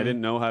Madden, and I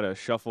didn't know how to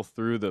shuffle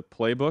through the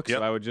playbook. Yep.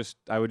 So I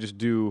would just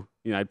do,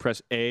 I'd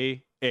press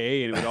A,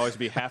 and it would always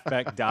be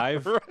halfback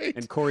dive. Right.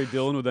 And Corey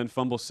Dillon would then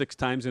fumble 6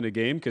 times in a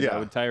game because I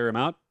would tire him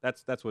out.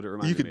 That's what it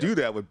reminded me of. You could do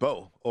that with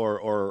Bo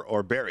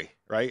or Barry,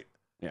 right?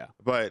 Yeah.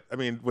 But, I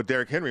mean, with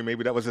Derrick Henry,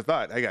 maybe that was a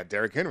thought. I got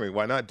Derrick Henry.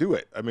 Why not do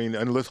it? I mean,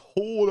 and let's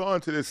hold on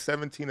to this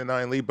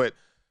 17-9 lead. But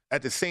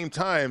at the same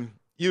time,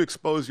 you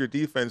expose your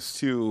defense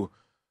to,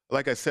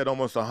 like I said,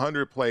 almost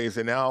 100 plays.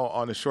 And now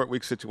on a short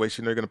week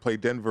situation, they're going to play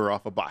Denver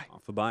off a bye.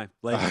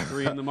 Leg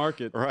 3 in the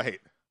market. Right.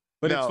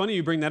 But it's funny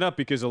you bring that up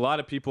because a lot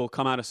of people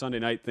come out of Sunday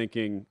night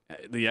thinking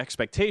the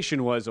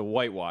expectation was a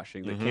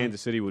whitewashing, that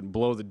Kansas City would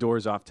blow the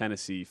doors off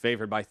Tennessee,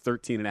 favored by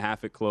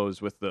 13.5 at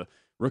close with the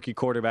rookie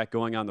quarterback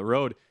going on the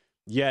road.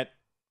 Yet,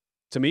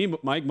 to me,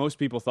 Mike, most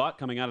people thought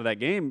coming out of that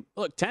game,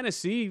 look,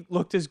 Tennessee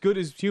looked as good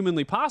as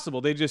humanly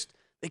possible. They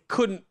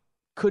could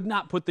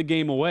not put the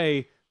game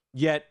away.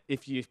 Yet,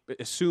 if you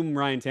assume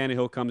Ryan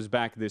Tannehill comes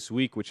back this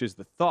week, which is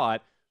the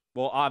thought,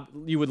 well,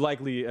 you would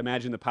likely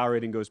imagine the power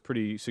rating goes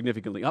pretty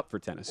significantly up for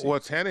Tennessee. Well,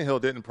 Tannehill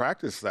didn't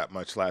practice that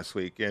much last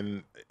week,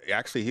 and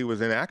actually he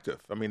was inactive.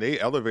 I mean, they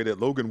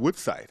elevated Logan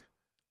Woodside.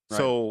 Right.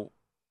 So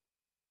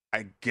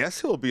I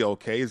guess he'll be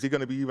okay. Is he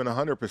going to be even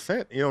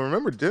 100%?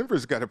 Remember,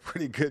 Denver's got a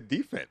pretty good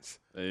defense.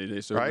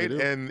 They right? Do.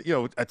 And,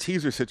 a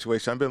teaser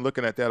situation. I've been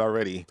looking at that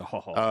already.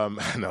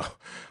 No.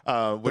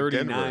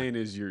 39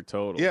 is your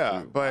total.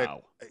 Yeah, too. but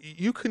wow.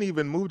 You couldn't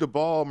even move the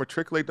ball,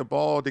 matriculate the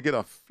ball to get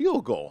a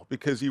field goal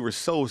because you were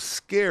so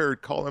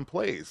scared calling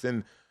plays.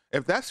 And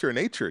if that's your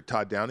nature,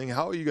 Todd Downing,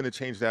 how are you going to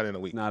change that in a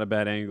week? Not a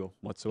bad angle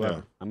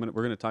whatsoever. Yeah. We're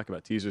going to talk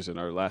about teasers in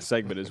our last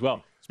segment as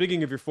well.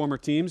 Speaking of your former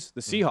teams,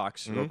 the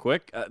Seahawks, real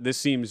quick. This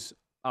seems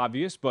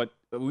obvious, but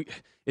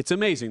it's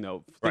amazing,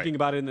 though, thinking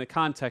about it in the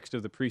context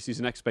of the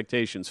preseason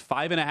expectations.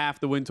 5.5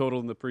 the win total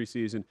in the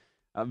preseason.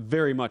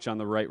 Very much on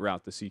the right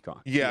route, the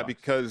Seahawks. Yeah,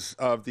 because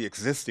of the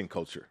existing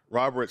culture.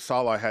 Robert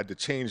Saleh had to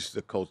change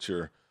the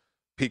culture.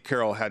 Pete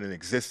Carroll had an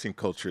existing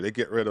culture. They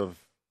get rid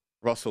of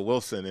Russell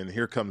Wilson, and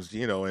here comes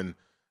Geno, and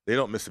they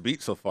don't miss a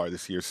beat so far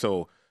this year.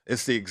 So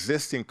it's the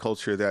existing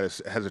culture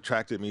that has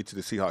attracted me to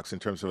the Seahawks in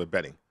terms of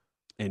betting.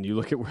 And you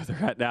look at where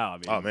they're at now. I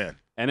mean, oh, man.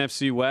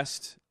 NFC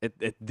West,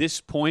 at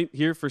this point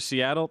here for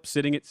Seattle,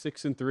 sitting at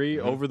 6-3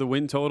 over the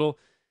win total.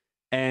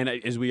 And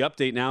as we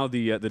update now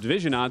the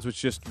division odds,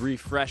 which just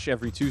refresh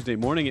every Tuesday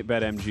morning at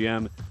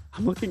BetMGM,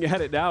 I'm looking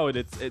at it now, and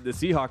the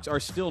Seahawks are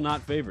still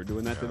not favored to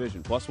win that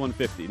division, plus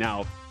 150.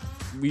 Now,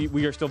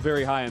 we are still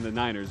very high on the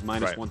Niners,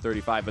 minus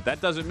 135, but that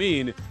doesn't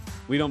mean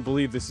we don't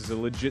believe this is a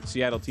legit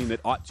Seattle team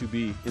that ought to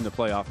be in the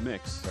playoff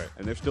mix. Right.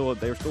 And they're still a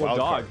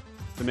dog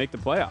to make the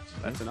playoffs.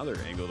 That's another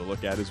angle to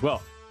look at as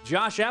well.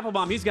 Josh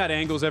Applebaum, he's got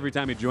angles every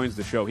time he joins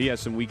the show. He has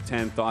some Week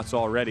 10 thoughts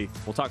already.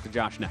 We'll talk to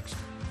Josh next.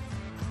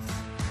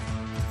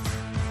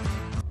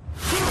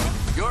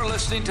 You're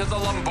listening to the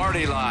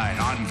Lombardi Line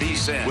on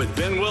VSiN with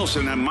Ben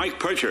Wilson and Mike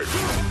Pritchard.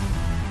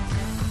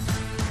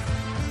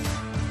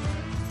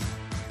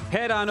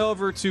 Head on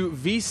over to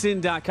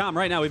vsin.com.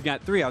 Right now we've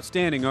got 3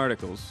 outstanding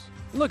articles.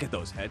 Look at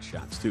those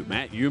headshots, too.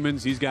 Matt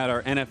Humans, he's got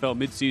our NFL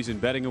midseason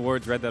betting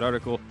awards. Read that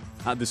article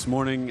this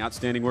morning.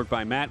 Outstanding work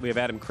by Matt. We have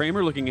Adam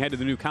Kramer looking ahead to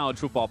the new college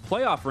football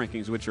playoff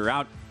rankings, which are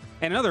out.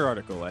 And another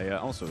article I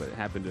also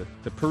happened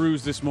to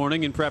peruse this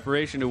morning in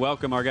preparation to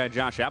welcome our guy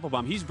Josh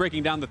Applebaum. He's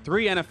breaking down the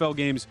 3 NFL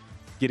games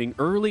getting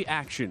early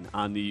action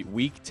on the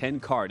Week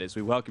 10 card as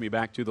we welcome you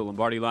back to the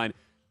Lombardi Line.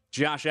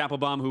 Josh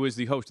Applebaum, who is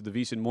the host of the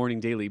VSiN Morning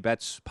Daily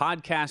Bets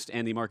podcast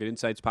and the Market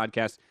Insights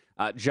podcast.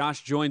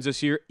 Josh joins us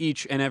here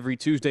each and every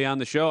Tuesday on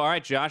the show. All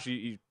right, Josh,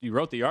 you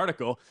wrote the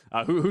article.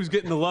 Who's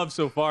getting the love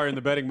so far in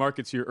the betting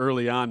markets here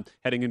early on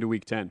heading into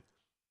Week 10?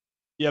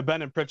 Yeah,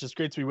 Ben and Pritch, it's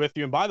great to be with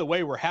you. And by the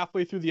way, we're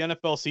halfway through the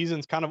NFL season.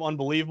 It's kind of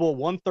unbelievable.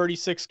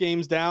 136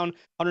 games down,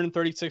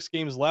 136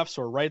 games left,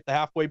 so we're right at the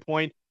halfway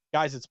point.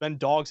 Guys, it's been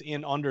dogs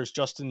and unders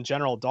just in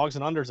general. Dogs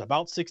and unders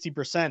about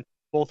 60%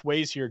 both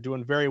ways here,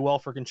 doing very well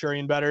for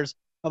contrarian bettors.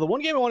 Now, the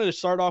one game I wanted to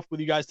start off with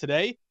you guys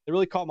today that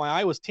really caught my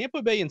eye was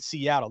Tampa Bay and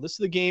Seattle. This is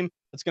the game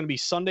that's going to be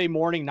Sunday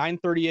morning,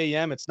 9:30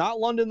 a.m. It's not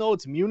London, though.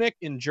 It's Munich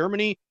in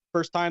Germany.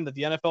 First time that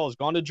the NFL has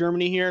gone to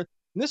Germany here.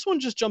 And this one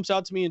just jumps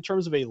out to me in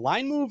terms of a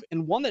line move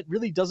and one that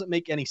really doesn't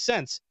make any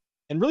sense.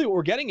 And really what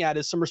we're getting at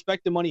is some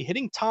respected money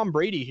hitting Tom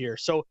Brady here.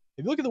 So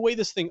if you look at the way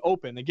this thing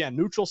opened, again,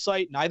 neutral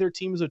site, neither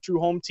team is a true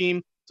home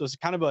team. So it's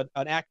kind of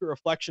an accurate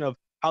reflection of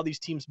how these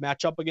teams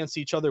match up against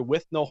each other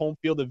with no home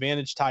field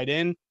advantage tied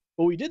in.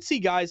 What we did see,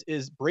 guys,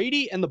 is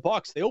Brady and the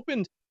Bucs, they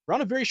opened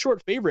around a very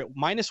short favorite,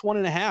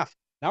 -1.5.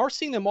 Now we're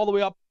seeing them all the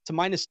way up to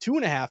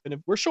 -2.5. And if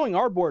we're showing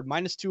our board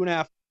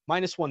 -2.5,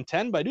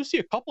 -110, but I do see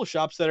a couple of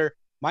shops that are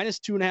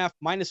 -2.5,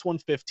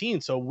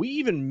 -115. So we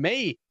even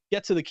may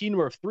get to the key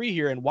number of 3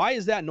 here. And why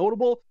is that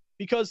notable?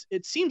 Because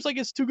it seems like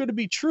it's too good to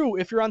be true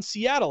if you're on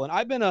Seattle. And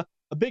I've been a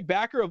a big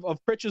backer of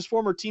Pritch's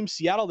former team,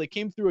 Seattle. They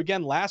came through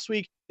again last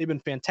week. They've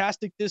been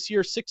fantastic this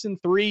year,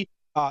 6-3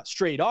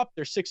 straight up.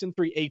 They're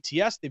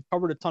 6-3 ATS. They've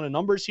covered a ton of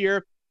numbers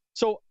here.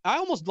 So I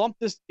almost lumped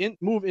this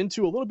move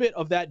into a little bit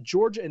of that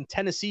Georgia and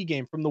Tennessee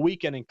game from the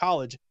weekend in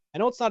college. I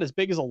know it's not as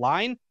big as a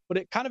line, but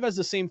it kind of has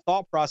the same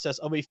thought process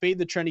of a fade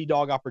the trendy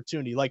dog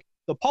opportunity. Like,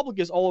 the public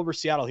is all over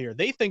Seattle here.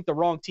 They think the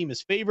wrong team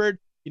is favored.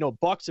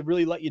 Bucks have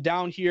really let you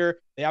down here.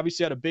 They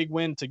obviously had a big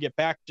win to get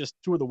back just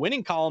toward the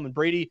winning column. And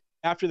Brady,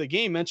 after the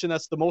game, mentioned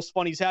that's the most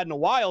fun he's had in a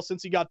while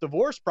since he got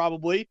divorced,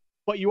 probably.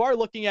 But you are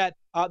looking at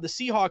the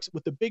Seahawks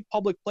with the big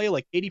public play,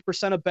 like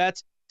 80% of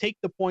bets, take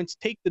the points,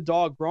 take the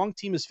dog. Wrong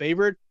team is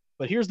favored.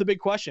 But here's the big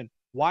question.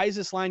 Why is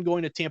this line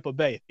going to Tampa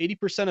Bay? If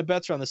 80% of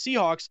bets are on the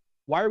Seahawks,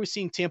 why are we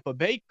seeing Tampa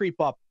Bay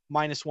creep up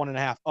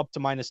 -1.5, up to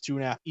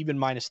 -2.5, even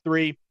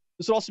 -3?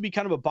 This would also be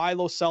kind of a buy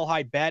low, sell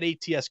high, bad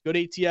ATS, good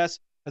ATS.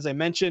 As I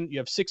mentioned, you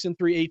have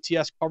 6-3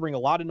 ATS covering a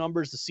lot of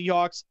numbers. The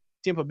Seahawks,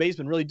 Tampa Bay's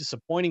been really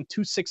disappointing,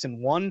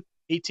 2-6-1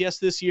 ATS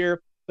this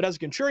year. But as a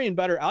contrarian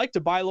bettor, I like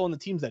to buy low on the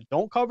teams that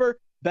don't cover,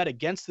 bet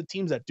against the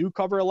teams that do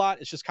cover a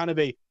lot. It's just kind of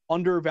a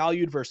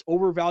undervalued versus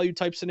overvalued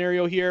type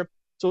scenario here.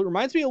 So it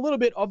reminds me a little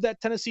bit of that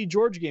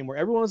Tennessee-Georgia game where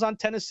everyone was on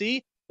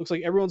Tennessee. Looks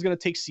like everyone's going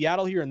to take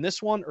Seattle here in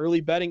this one, early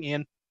betting,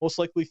 and most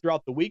likely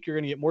throughout the week, you're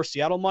going to get more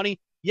Seattle money.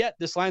 Yet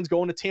this line's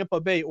going to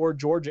Tampa Bay or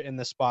Georgia in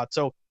this spot.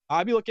 So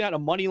I'd be looking at a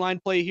money line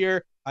play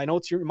here. I know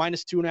it's your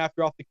 -2.5.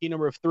 You're off the key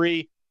number of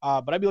 3,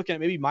 but I'd be looking at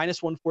maybe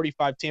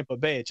 -145 Tampa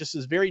Bay. It just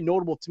is very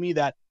notable to me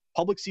that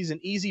public sees an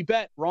easy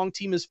bet. Wrong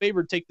team is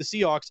favored. Take the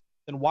Seahawks.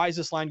 Then why is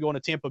this line going to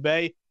Tampa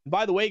Bay? And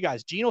by the way,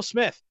 guys, Geno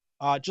Smith,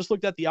 just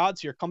looked at the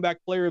odds here.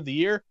 Comeback player of the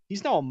year.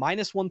 He's now a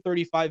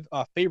 -135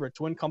 favorite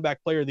to win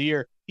comeback player of the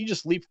year. He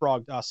just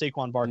leapfrogged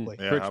Saquon Barkley.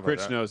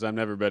 Rich knows I'm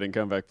never betting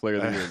comeback player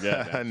of the year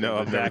again. No,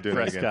 I'm never Dak doing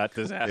Prescott it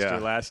again. disaster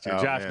last year.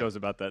 Josh knows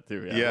about that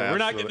too. Yeah, we're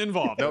not getting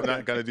involved. No,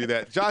 not going to do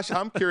that. Josh,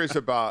 I'm curious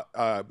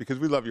about, because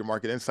we love your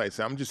market insights,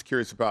 I'm just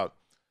curious about,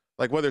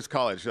 like, whether it's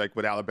college, like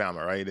with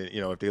Alabama, right? And,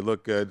 if they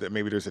look good,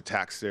 maybe there's a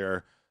tax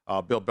there.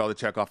 Bill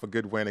Belichick off a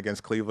good win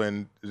against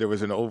Cleveland. There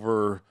was an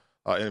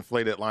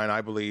inflated line,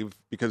 I believe,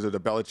 because of the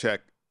Belichick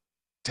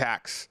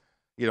tax.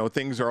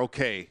 Things are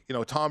okay.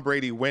 Tom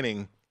Brady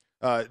winning.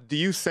 Do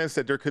you sense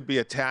that there could be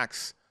a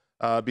tax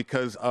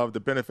because of the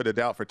benefit of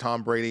doubt for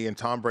Tom Brady and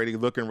Tom Brady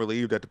looking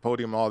relieved at the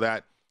podium and all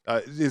that?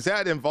 Is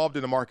that involved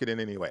in the market in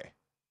any way?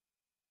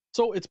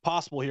 So it's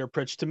possible here,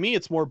 Pritch. To me,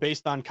 it's more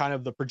based on kind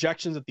of the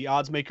projections that the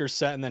odds makers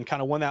set and then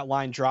kind of when that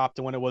line dropped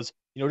and when it was,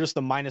 just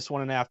the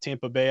 -1.5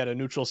 Tampa Bay at a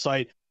neutral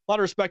site. A lot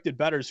of respected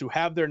bettors who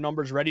have their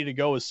numbers ready to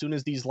go as soon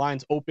as these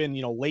lines open,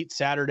 late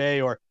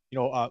Saturday or,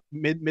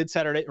 mid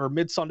Saturday or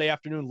mid Sunday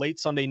afternoon, late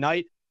Sunday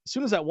night. As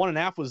soon as that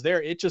 1.5 was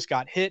there, it just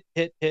got hit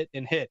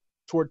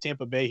toward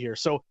Tampa Bay here.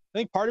 So I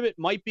think part of it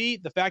might be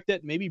the fact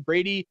that maybe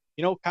Brady,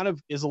 kind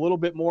of is a little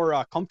bit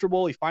more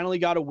comfortable. He finally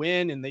got a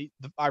win. And the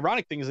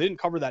ironic thing is they didn't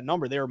cover that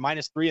number. They were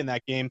 -3 in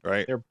that game.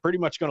 Right. They're pretty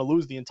much going to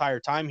lose the entire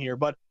time here.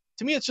 But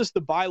to me, it's just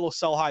the buy low,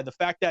 sell high. The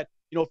fact that,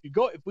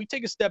 if we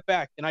take a step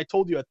back, and I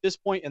told you at this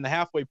point in the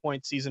halfway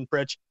point season,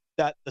 Pritch,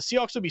 that the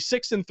Seahawks would be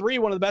 6-3,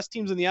 one of the best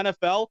teams in the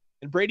NFL,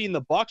 and Brady and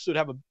the Bucks would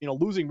have a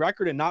losing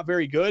record and not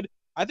very good.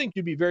 I think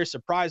you'd be very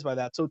surprised by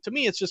that. So to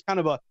me, it's just kind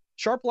of a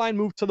sharp line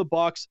move to the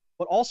Bucks,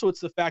 but also it's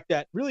the fact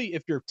that really,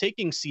 if you're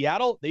taking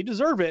Seattle, they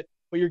deserve it,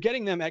 but you're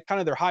getting them at kind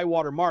of their high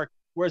water mark.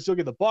 Whereas you look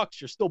at the Bucks,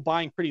 you're still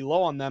buying pretty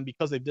low on them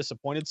because they've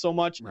disappointed so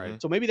much.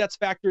 Right. So maybe that's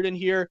factored in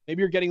here.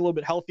 Maybe you're getting a little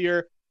bit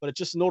healthier. But it's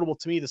just notable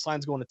to me this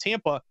line's going to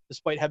Tampa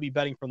despite heavy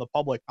betting from the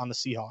public on the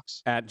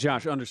Seahawks. At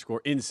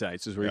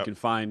Josh_insights is where you can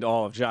find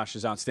all of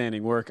Josh's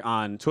outstanding work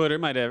on Twitter.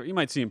 You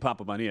might see him pop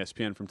up on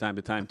ESPN from time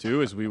to time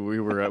too, as we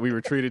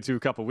were treated to a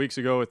couple weeks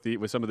ago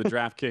with some of the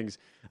DraftKings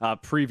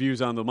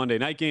previews on the Monday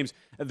night games.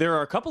 There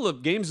are a couple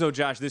of games though,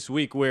 Josh, this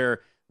week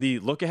where the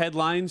look-ahead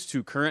lines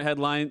to current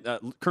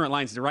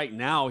lines right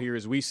now here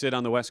as we sit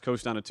on the West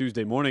Coast on a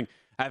Tuesday morning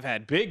have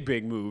had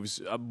big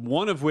moves,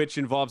 one of which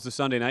involves the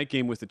Sunday night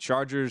game with the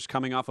Chargers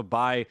coming off a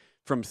bye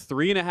from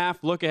 3.5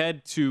 look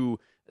ahead to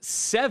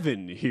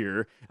 7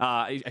 here.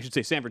 I should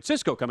say San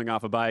Francisco coming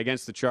off a bye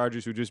against the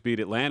Chargers who just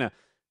beat Atlanta.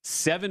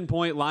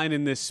 7-point line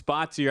in this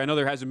spot here. I know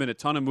there hasn't been a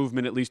ton of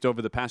movement at least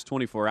over the past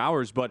 24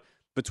 hours, but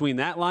between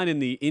that line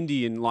and the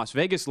Indy and Las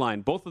Vegas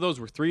line, both of those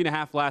were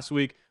 3.5 last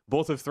week.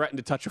 Both have threatened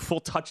to touch a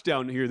full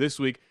touchdown here this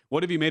week.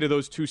 What have you made of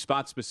those two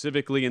spots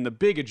specifically and the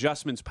big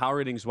adjustments power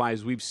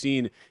ratings-wise we've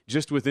seen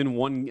just within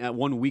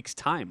one week's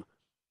time?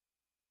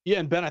 Yeah,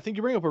 and Ben, I think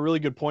you bring up a really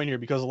good point here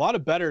because a lot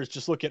of bettors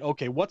just look at,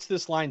 okay, what's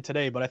this line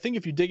today? But I think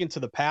if you dig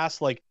into the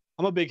past, like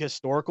I'm a big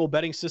historical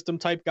betting system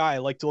type guy. I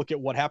like to look at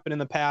what happened in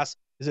the past.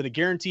 Is it a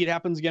guarantee it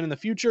happens again in the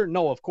future?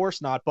 No, of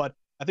course not. But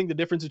I think the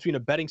difference between a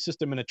betting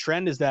system and a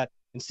trend is that,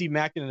 and Steve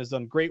Mackin has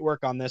done great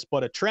work on this,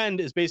 but a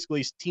trend is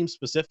basically team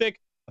specific.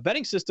 A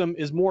betting system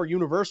is more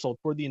universal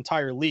toward the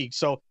entire league.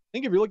 So I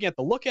think if you're looking at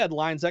the look ahead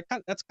lines,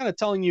 that's kind of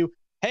telling you,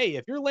 hey,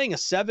 if you're laying a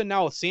 7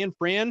 now with San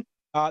Fran,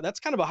 that's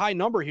kind of a high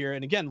number here.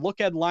 And again,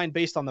 look ahead line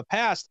based on the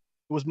past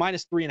It was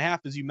 -3.5,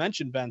 as you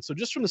mentioned, Ben. So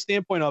just from the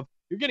standpoint of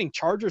you're getting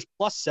Chargers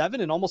 +7,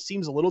 it almost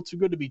seems a little too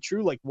good to be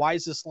true. Like, why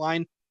is this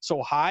line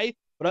so high?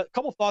 But a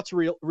couple thoughts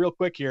real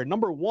quick here.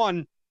 Number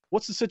one,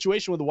 what's the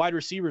situation with the wide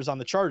receivers on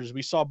the Chargers?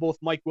 We saw both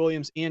Mike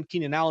Williams and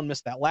Keenan Allen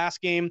miss that last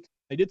game.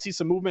 They did see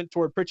some movement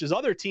toward Pritch's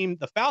other team,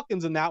 the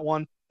Falcons, in that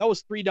one. That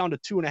was 3 down to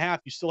 2.5.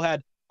 You still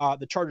had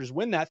the Chargers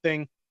win that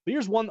thing. But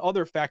here's one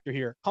other factor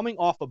here, coming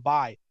off a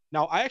bye.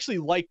 Now, I actually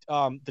liked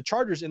the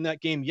Chargers in that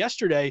game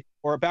yesterday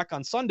or back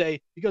on Sunday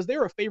because they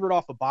were a favorite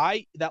off a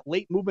bye. That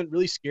late movement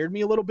really scared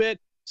me a little bit.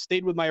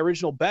 Stayed with my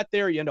original bet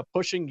there. You end up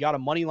pushing, you got a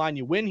money line,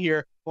 you win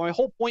here. But my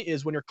whole point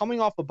is when you're coming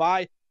off a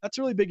bye, that's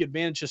a really big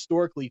advantage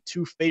historically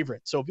to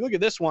favorites. So if you look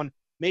at this one,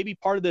 maybe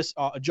part of this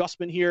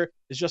adjustment here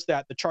is just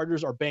that the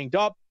Chargers are banged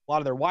up. A lot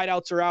of their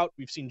wideouts are out.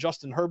 We've seen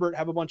Justin Herbert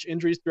have a bunch of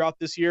injuries throughout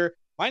this year.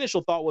 My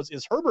initial thought was,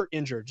 is Herbert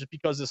injured just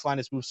because this line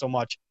has moved so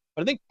much?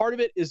 But I think part of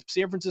it is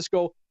San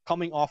Francisco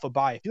coming off a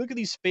bye. If you look at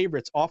these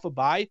favorites off a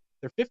bye,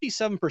 they're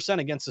 57%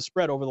 against the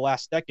spread over the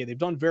last decade. They've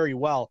done very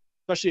well,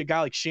 especially a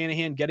guy like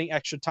Shanahan getting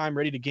extra time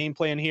ready to game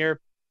plan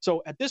here.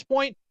 So at this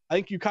point, I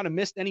think you kind of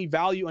missed any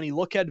value, any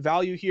look-ahead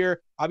value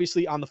here,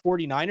 obviously on the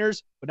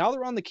 49ers. But now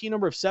they're on the key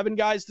number of 7,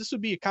 guys. This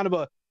would be kind of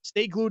a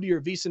stay glued to your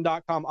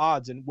VSiN.com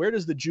odds. And where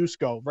does the juice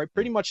go, right?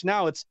 Pretty much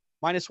now it's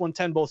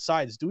 -110 both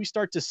sides. Do we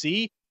start to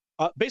see?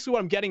 Basically what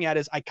I'm getting at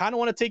is I kind of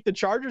want to take the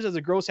Chargers as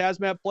a gross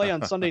hazmat play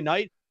on Sunday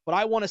night, but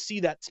I want to see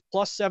that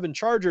 +7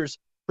 Chargers,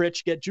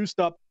 Pritch, get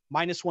juiced up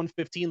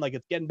 -115, like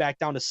it's getting back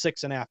down to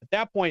 6.5. At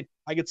that point,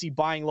 I could see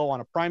buying low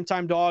on a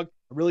primetime dog,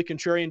 a really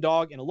contrarian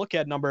dog, and a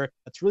look-ahead number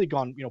that's really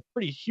gone,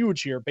 pretty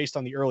huge here based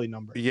on the early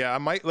number. Yeah, I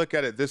might look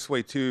at it this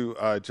way too,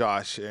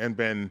 Josh and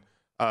Ben.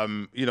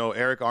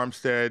 Eric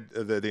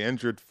Armstead, the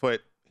injured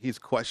foot, he's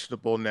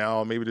questionable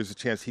now. Maybe there's a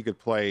chance he could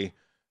play.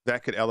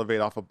 That could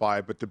elevate off a bye.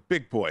 But the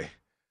big boy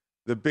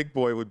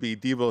would be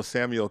Deebo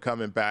Samuel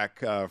coming back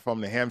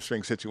from the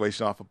hamstring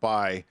situation off a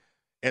bye,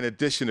 in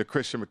addition to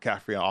Christian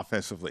McCaffrey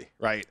offensively,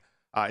 right?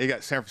 You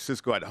got San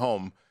Francisco at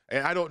home.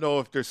 And I don't know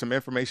if there's some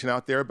information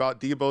out there about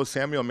Deebo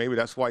Samuel. Maybe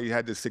that's why you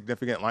had this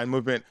significant line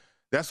movement.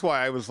 That's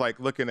why I was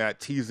looking at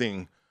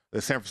teasing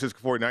the San Francisco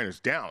 49ers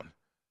down.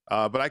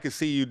 But I could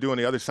see you doing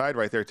the other side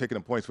right there, taking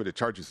the points with the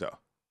Chargers, though.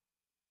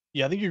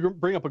 Yeah, I think you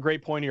bring up a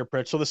great point here,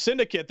 Pritch. So the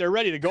syndicate, they're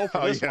ready to go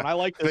for this one. I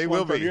like this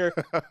one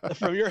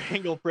from your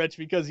angle, Pritch,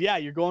 because,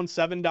 you're going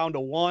 7 down to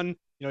 1.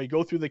 You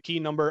go through the key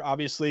number,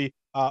 obviously,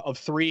 of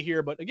 3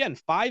 here. But, again,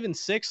 5 and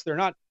 6, they're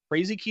not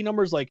crazy key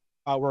numbers like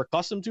we're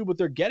accustomed to, but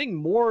they're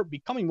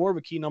becoming more of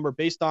a key number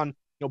based on,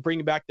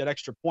 bringing back that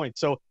extra point.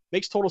 So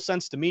makes total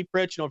sense to me,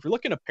 Pritch. If you're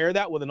looking to pair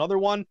that with another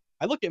one,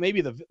 I look at maybe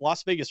the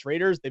Las Vegas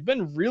Raiders. They've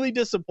been really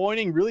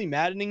disappointing, really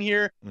maddening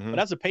here. Mm-hmm. But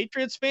as a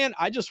Patriots fan,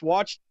 I just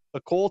watched the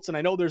Colts, and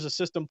I know there's a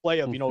system play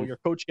of, your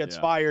coach gets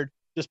fired,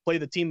 just play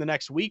the team the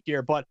next week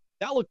here. But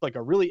that looked like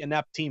a really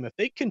inept team. If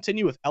they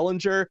continue with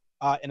Ellinger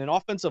and an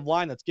offensive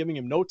line that's giving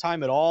him no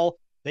time at all,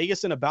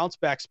 Vegas in a bounce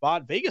back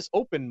spot. Vegas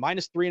open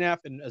 -3.5,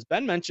 and as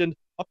Ben mentioned,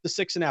 up to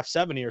 6.5,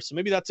 7 here. So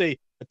maybe that's a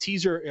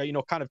teaser,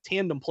 kind of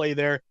tandem play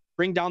there.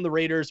 Bring down the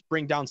Raiders,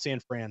 bring down San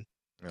Fran.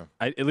 Yeah.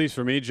 At least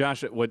for me,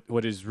 Josh,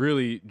 what has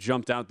really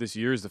jumped out this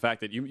year is the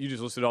fact that you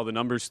just listed all the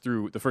numbers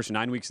through the first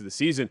 9 weeks of the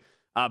season.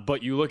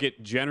 But you look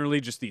at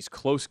generally just these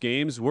close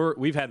games.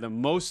 We've had the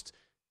most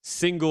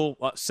single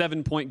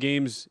 7-point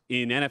games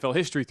in NFL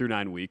history through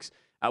 9 weeks.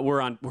 We're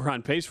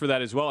on pace for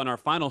that as well. And our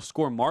final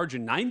score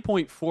margin,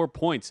 9.4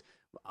 points,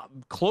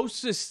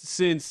 closest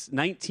since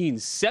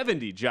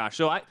 1970, Josh.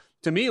 So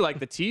to me,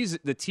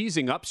 the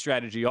teasing up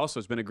strategy also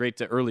has been a great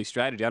early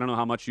strategy. I don't know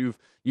how much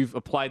you've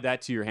applied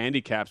that to your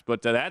handicaps,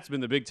 but that's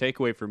been the big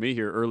takeaway for me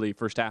here early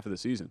first half of the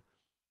season.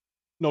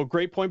 No,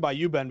 great point by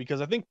you, Ben, because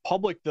I think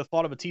the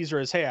thought of a teaser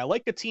is, hey, I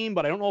like the team,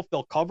 but I don't know if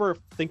they'll cover,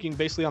 thinking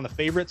basically on the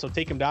favorite, so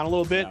take them down a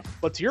little bit. Yeah.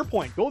 But to your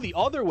point, go the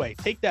other way.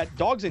 Take that.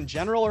 Dogs in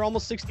general are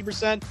almost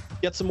 60%.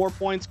 Get some more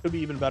points. Could be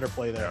even better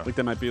play there. I think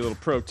that might be a little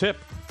pro tip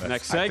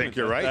next segment. I think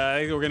you're right.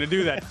 I think we're going to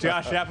do that.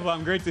 Josh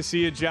Applebaum, great to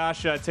see you,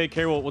 Josh. Take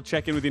care. We'll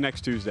check in with you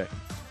next Tuesday.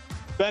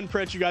 Ben,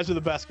 Pritch, you guys are the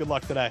best. Good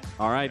luck today.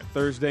 All right,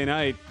 Thursday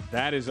night.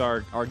 That is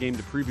our game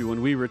to preview when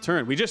we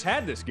return. We just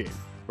had this game.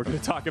 We're going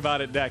to talk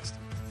about it next.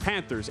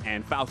 Panthers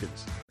and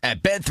Falcons.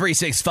 At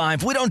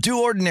Bet365, we don't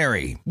do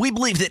ordinary. We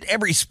believe that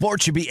every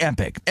sport should be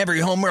epic.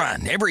 Every home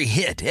run, every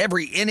hit,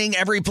 every inning,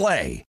 every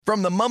play.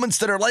 From the moments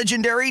that are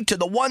legendary to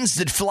the ones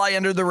that fly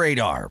under the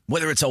radar.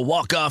 Whether it's a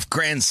walk-off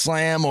grand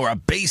slam or a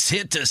base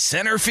hit to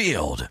center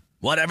field.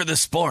 Whatever the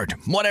sport,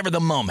 whatever the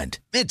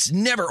moment. It's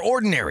never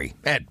ordinary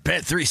at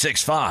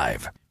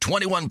Bet365.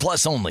 21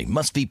 plus only.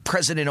 Must be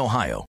present in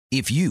Ohio.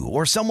 If you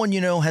or someone you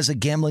know has a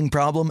gambling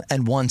problem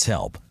and wants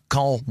help,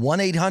 call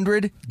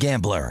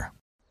 1-800-GAMBLER.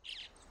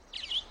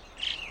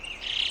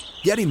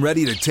 Getting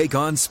ready to take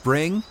on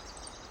spring?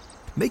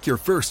 Make your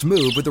first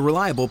move with the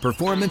reliable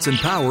performance and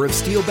power of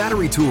Steel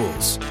battery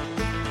tools.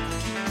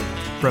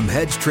 From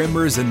hedge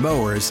trimmers and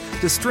mowers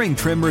to string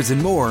trimmers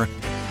and more,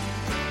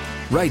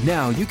 right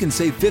now you can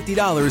save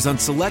 $50 on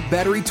select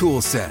battery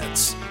tool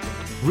sets.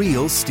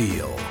 Real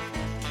Steel.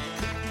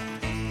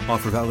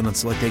 Offer valid on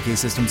select AK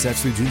system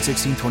sets through June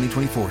 16,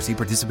 2024. See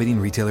participating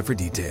retailer for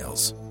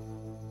details.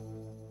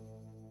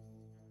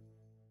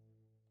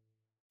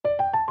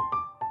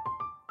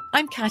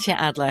 I'm Katya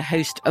Adler,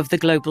 host of The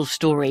Global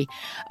Story.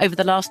 Over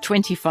the last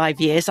 25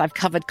 years, I've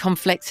covered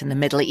conflicts in the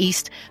Middle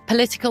East,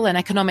 political and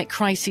economic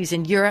crises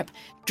in Europe,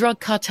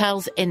 drug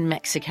cartels in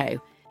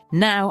Mexico.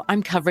 Now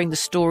I'm covering the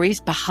stories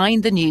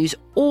behind the news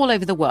all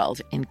over the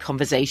world in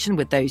conversation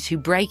with those who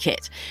break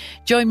it.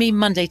 Join me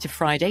Monday to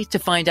Friday to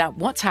find out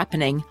what's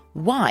happening,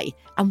 why,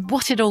 and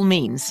what it all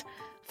means.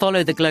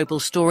 Follow The Global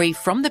Story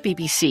from the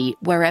BBC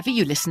wherever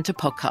you listen to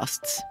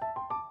podcasts.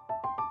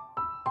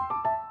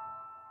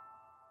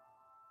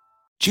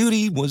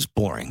 Judy was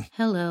boring.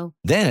 Hello.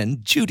 Then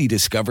Judy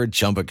discovered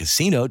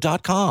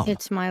ChumbaCasino.com.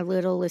 It's my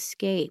little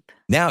escape.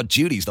 Now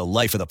Judy's the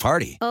life of the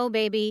party. Oh,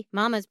 baby,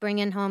 mama's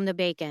bringing home the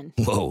bacon.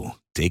 Whoa,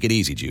 take it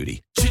easy,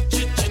 Judy.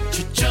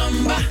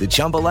 The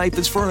Chumba life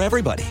is for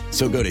everybody.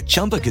 So go to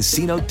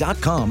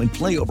ChumbaCasino.com and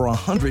play over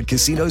 100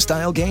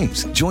 casino-style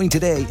games. Join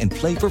today and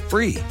play for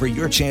free for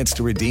your chance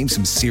to redeem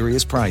some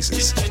serious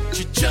prizes.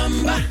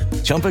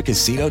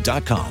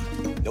 ChumbaCasino.com.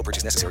 No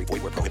purchase necessary.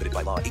 Void where prohibited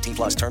by law. 18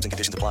 plus terms and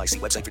conditions apply. See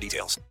website for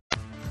details.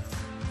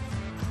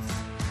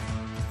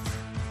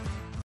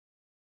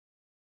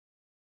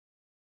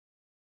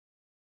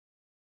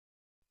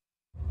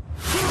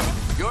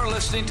 You're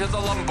listening to the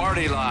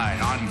Lombardi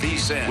Line on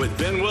VSiN with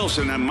Ben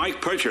Wilson and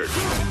Mike Pritchard.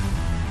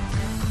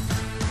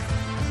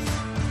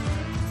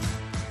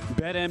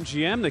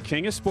 BetMGM, the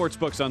king of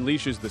sportsbooks,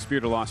 unleashes the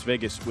spirit of Las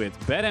Vegas with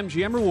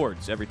BetMGM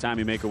rewards. Every time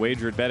you make a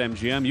wager at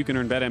BetMGM, you can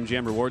earn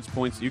BetMGM rewards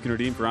points that you can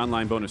redeem for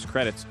online bonus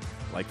credits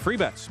like free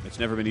bets. It's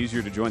never been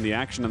easier to join the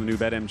action on the new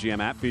BetMGM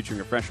app, featuring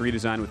a fresh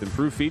redesign with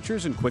improved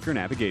features and quicker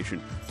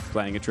navigation.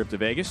 Planning a trip to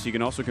Vegas, you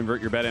can also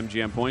convert your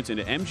BetMGM points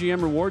into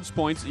MGM rewards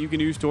points that you can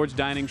use towards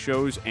dining,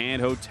 shows,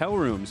 and hotel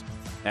rooms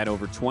at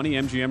over 20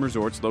 MGM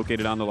resorts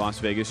located on the Las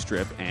Vegas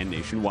Strip and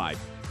nationwide.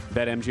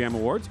 BetMGM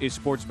Rewards is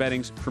sports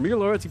betting's premier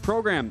loyalty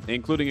program,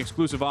 including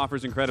exclusive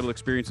offers, incredible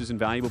experiences, and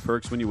valuable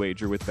perks when you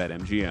wager with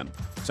BetMGM.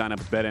 Sign up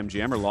with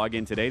BetMGM or log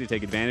in today to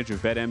take advantage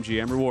of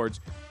BetMGM Rewards.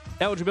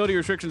 Eligibility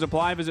restrictions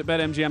apply. Visit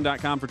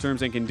BetMGM.com for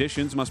terms and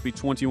conditions. Must be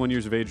 21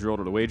 years of age or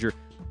older to wager.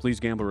 Please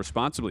gamble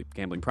responsibly.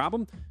 Gambling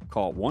problem?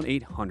 Call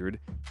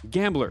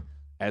 1-800-GAMBLER.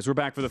 As we're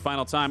back for the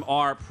final time,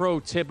 our pro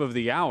tip of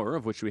the hour,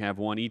 of which we have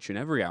one each and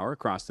every hour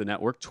across the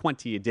network,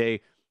 20 a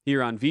day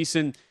here on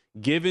VSiN.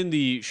 Given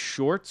the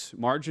short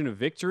margin of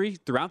victory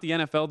throughout the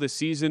NFL this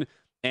season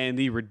and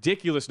the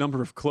ridiculous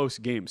number of close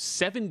games,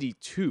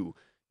 72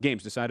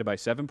 games decided by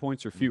 7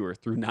 points or fewer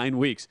through 9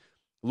 weeks,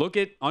 look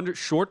at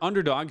short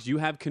underdogs you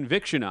have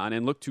conviction on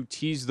and look to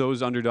tease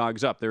those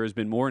underdogs up. There has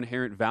been more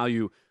inherent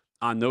value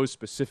on those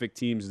specific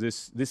teams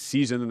this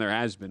season than there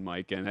has been,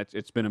 Mike, and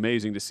it's been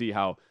amazing to see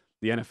how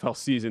the NFL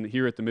season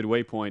here at the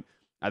midway point,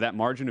 that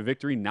margin of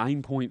victory,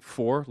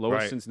 9.4,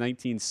 lowest since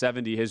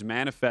 1970, has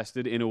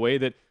manifested in a way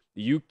that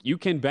you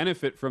can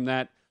benefit from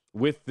that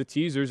with the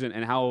teasers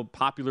and how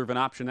popular of an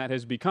option that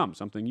has become,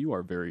 something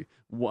you're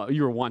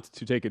want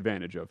to take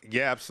advantage of.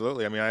 Yeah,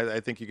 absolutely. I mean,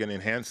 I think you can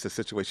enhance the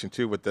situation,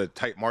 too, with the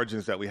tight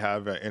margins that we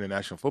have in the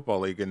National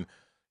Football League. And,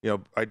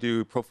 I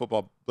do Pro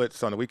Football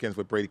Blitz on the weekends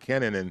with Brady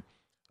Cannon, and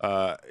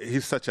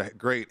he's such a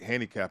great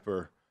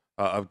handicapper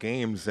of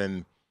games.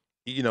 And,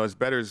 as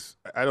bettors,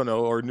 I don't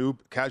know, or new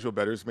casual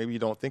bettors, maybe you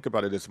don't think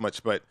about it as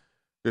much, but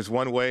there's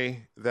one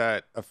way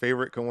that a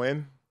favorite can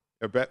win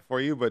a bet for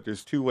you, but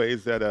there's two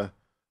ways that a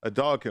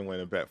dog can win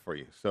a bet for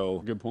you. So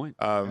good point.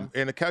 And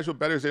the casual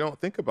bettors, they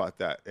don't think about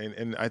that.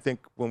 And I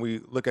think when we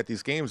look at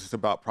these games, it's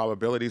about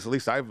probabilities. At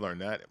least I've learned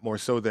that more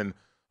so than,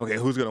 okay,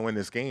 who's going to win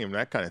this game,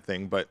 that kind of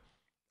thing. But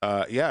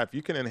if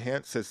you can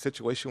enhance a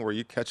situation where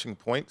you're catching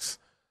points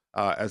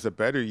as a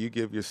bettor, you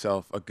give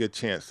yourself a good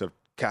chance of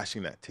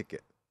cashing that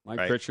ticket.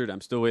 Mike Pritchard,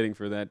 I'm still waiting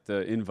for that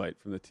invite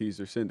from the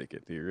Teaser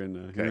Syndicate here in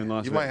Las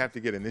Vegas. You might have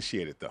to get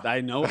initiated, though. I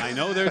know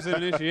there's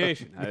an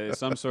initiation.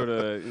 Some sort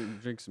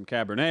of drink some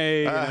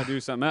Cabernet, do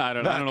something. I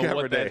don't know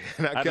what that.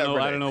 I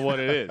don't know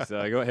what it is.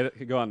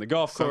 Go on the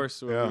golf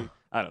course.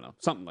 I don't know,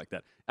 something like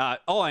that.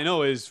 All I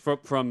know is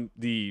from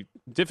the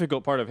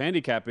difficult part of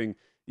handicapping,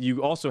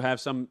 you also have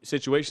some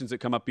situations that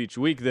come up each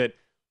week that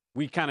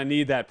we kind of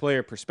need that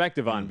player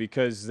perspective on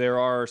because there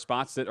are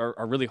spots that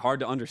are really hard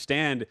to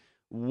understand.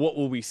 What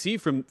will we see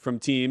from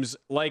teams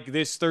like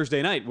this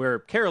Thursday night where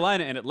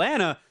Carolina and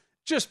Atlanta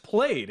just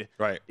played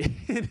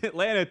in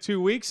Atlanta 2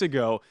 weeks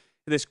ago,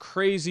 this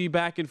crazy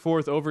back and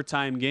forth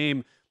overtime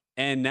game.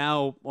 And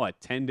now,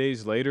 10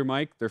 days later,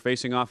 Mike, they're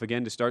facing off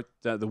again to start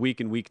the week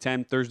in week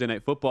 10, Thursday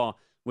night football,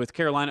 with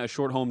Carolina a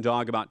short home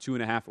dog, about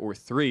 2.5 or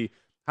 3.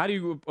 How do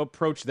you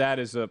approach that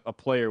as a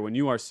player when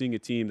you are seeing a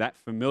team that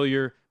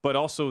familiar, but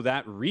also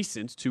that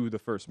recent to the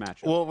first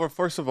matchup? Well,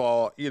 first of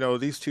all,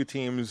 these two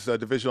teams,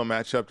 divisional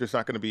matchup, there's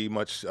not going to be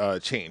much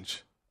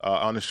change.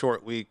 On a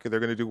short week, they're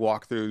going to do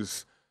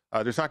walkthroughs.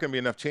 There's not going to be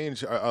enough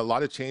change, a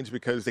lot of change,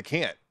 because they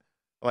can't.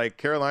 Like,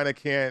 Carolina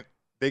can't,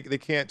 they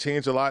can't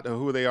change a lot of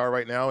who they are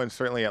right now, and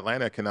certainly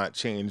Atlanta cannot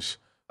change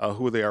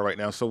who they are right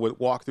now. So with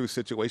walkthrough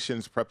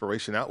situations,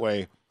 preparation that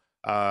way,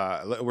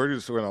 We're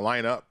just going to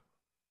line up,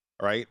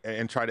 right,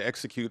 and try to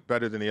execute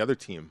better than the other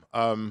team.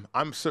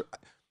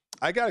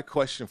 I got a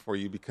question for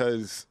you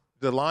because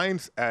the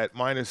line's at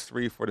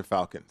 -3 for the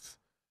Falcons.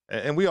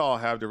 And we all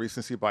have the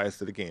recency bias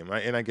to the game,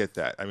 right? And I get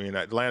that. I mean,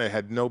 Atlanta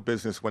had no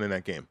business winning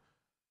that game.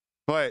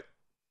 But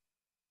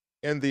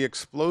in the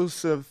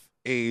explosive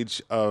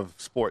age of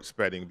sports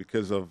betting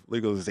because of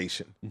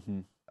legalization,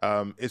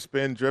 it's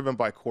been driven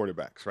by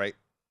quarterbacks, right?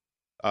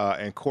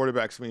 And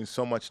quarterbacks mean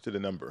so much to the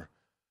number.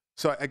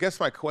 So I guess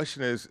my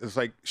question is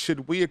like,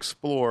 should we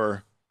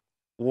explore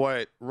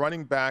what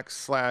running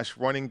backs /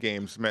 running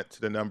games meant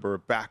to the number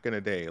back in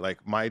the day,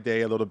 like my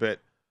day a little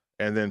bit,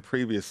 and then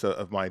previous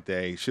of my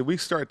day? Should we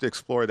start to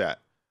explore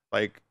that?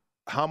 Like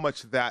how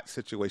much that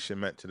situation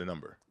meant to the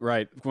number?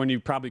 Right. When you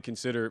probably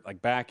consider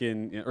like back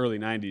in early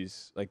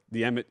 90s, like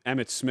the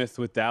Emmitt Smith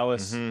with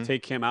Dallas,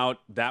 take him out,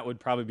 that would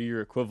probably be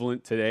your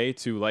equivalent today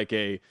to like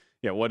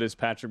what is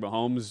Patrick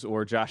Mahomes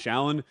or Josh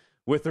Allen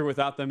with or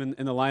without them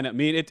in the lineup. I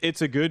mean,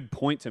 it's a good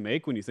point to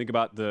make when you think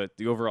about the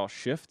overall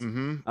shift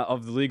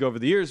of the league over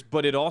the years,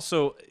 but it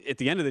also, at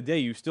the end of the day,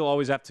 you still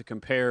always have to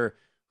compare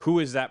who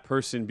is that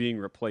person being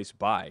replaced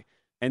by.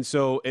 And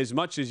so as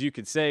much as you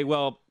could say,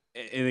 well,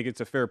 I think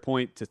it's a fair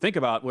point to think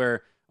about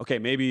where, okay,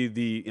 maybe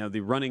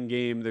the running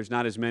game, there's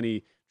not as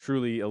many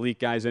truly elite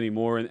guys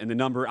anymore, and the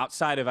number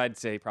outside of, I'd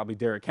say, probably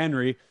Derrick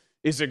Henry,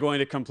 is it going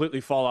to completely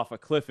fall off a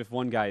cliff if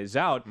one guy is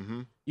out?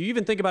 You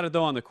even think about it,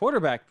 though, on the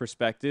quarterback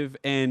perspective,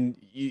 and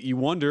you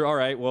wonder, all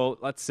right, well,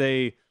 let's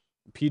say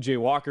P.J.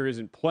 Walker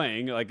isn't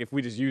playing. Like, if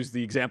we just use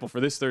the example for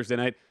this Thursday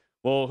night,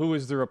 well, who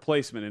is the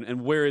replacement,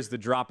 and where is the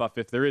drop-off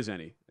if there is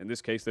any? In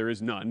this case, there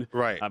is none.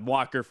 Right.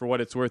 Walker, for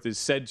what it's worth, is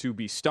said to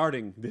be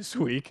starting this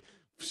week.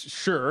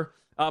 Sure.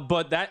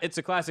 But it's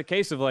a classic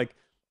case of, like,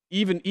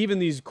 even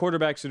these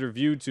quarterbacks that are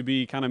viewed to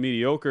be kind of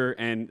mediocre,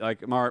 and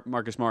like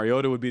Marcus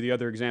Mariota would be the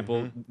other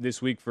example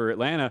this week for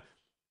Atlanta.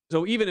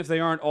 So even if they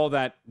aren't all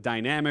that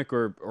dynamic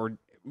or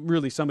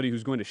really somebody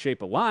who's going to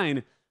shape a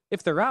line,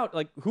 if they're out,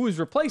 like, who is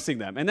replacing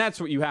them? And that's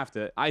what you have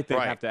to, I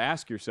think, have to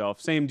ask yourself.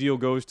 Same deal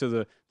goes to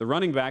the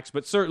running backs,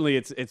 but certainly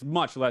it's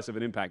much less of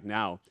an impact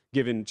now,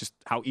 given just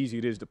how easy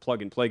it is to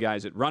plug and play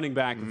guys at running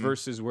back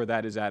versus where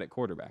that is at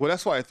quarterback. Well,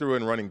 that's why I threw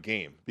in running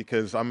game,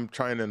 because I'm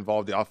trying to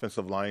involve the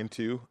offensive line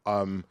too.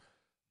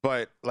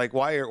 But like,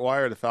 why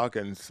are the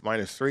Falcons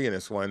 -3 in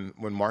this one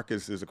when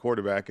Marcus is a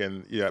quarterback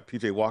and you got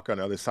P.J. Walker on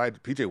the other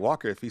side? P.J.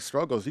 Walker, if he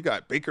struggles, you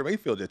got Baker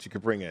Mayfield that you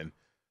could bring in,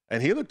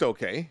 and he looked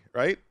okay,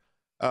 right?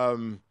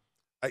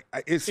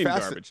 It's in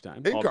garbage time.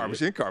 In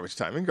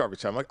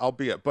garbage time, like,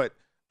 albeit. But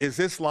is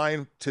this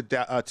line to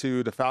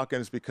the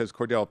Falcons because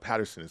Cordell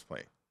Patterson is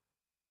playing?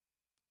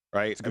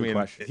 Right. That's a good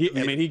question.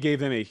 He gave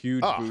them a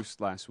huge boost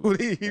last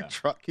week.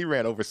 He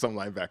ran over some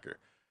linebacker,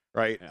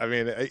 right? Yeah. I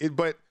mean,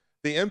 but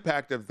the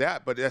impact of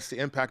that, but that's the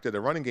impact of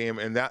the running game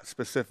and that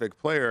specific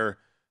player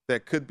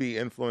that could be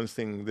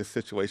influencing this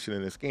situation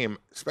in this game,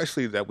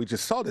 especially that we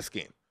just saw this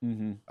game.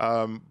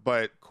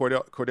 But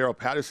Cordell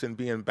Patterson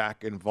being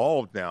back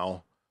involved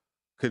now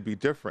could be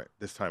different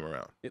this time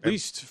around. At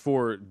least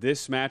for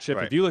this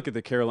matchup, if you look at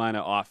the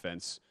Carolina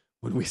offense,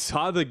 when we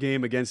saw the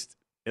game against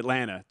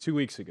Atlanta 2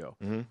 weeks ago,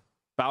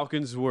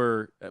 Falcons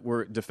were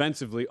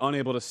defensively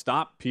unable to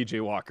stop P.J.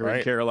 Walker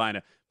in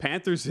Carolina.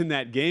 Panthers in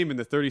that game in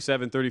the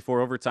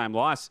 37-34 overtime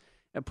loss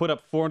and put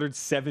up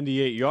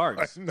 478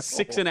 yards,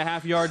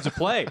 6.5 yards a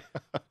play.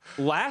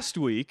 Last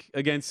week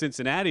against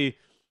Cincinnati,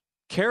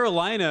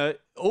 Carolina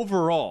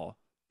overall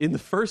in the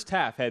first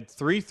half had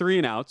 3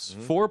 3-and-outs,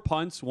 4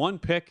 punts, 1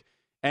 pick,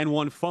 and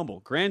 1 fumble.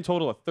 Grand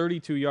total of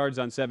 32 yards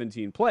on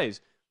 17 plays.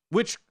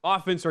 Which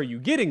offense are you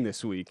getting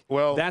this week?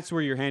 Well, that's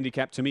where your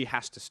handicap, to me,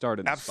 has to start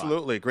in this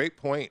absolutely. spot. Great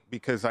point,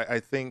 because I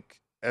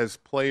think as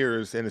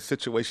players in a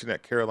situation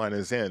that Carolina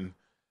is in,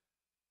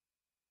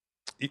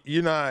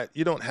 you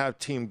don't have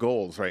team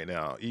goals right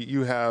now.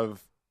 You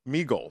have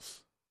me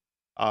goals.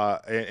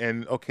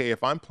 And okay,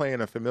 if I'm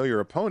playing a familiar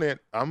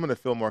opponent, I'm going to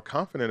feel more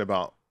confident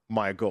about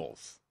my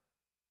goals.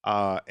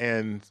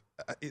 And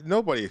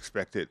nobody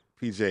expected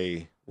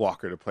P.J.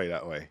 Walker to play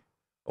that way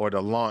or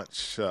to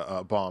launch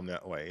a bomb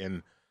that way.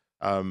 And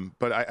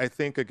but I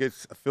think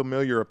against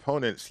familiar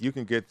opponents, you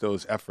can get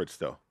those efforts,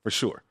 though, for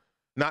sure.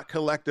 Not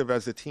collective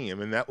as a team.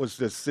 And that was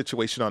the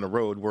situation on the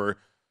road where,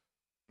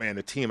 man,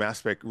 the team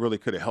aspect really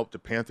could have helped the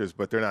Panthers,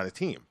 but they're not a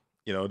team,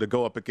 to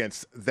go up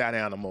against that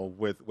animal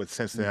with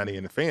Cincinnati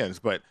and the fans.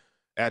 But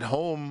at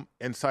home,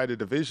 inside the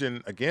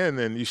division, again,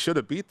 and you should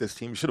have beat this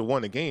team. You should have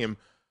won the game.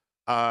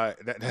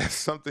 That's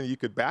something you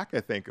could back,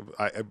 I think.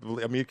 I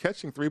mean,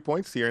 catching 3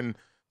 points here, and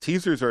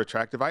teasers are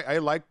attractive. I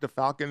like the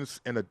Falcons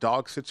in a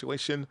dog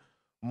situation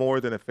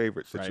more than a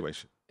favorite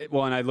situation. Right.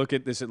 Well, and I look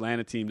at this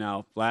Atlanta team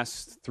now,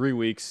 last 3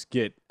 weeks,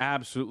 get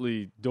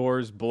absolutely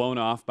doors blown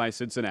off by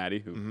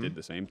Cincinnati, who did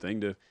the same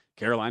thing to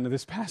Carolina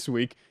this past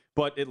week.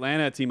 But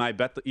Atlanta team, I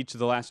bet each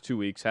of the last 2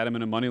 weeks, had them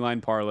in a money line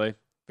parlay.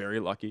 Very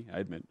lucky, I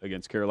admit,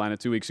 against Carolina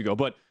 2 weeks ago.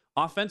 But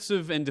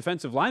offensive and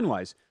defensive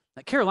line-wise,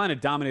 Carolina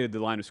dominated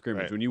the line of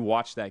scrimmage when you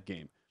watch that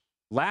game.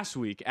 last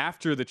week,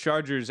 after the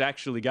Chargers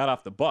actually got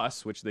off the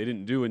bus, which they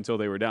didn't do until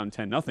they were down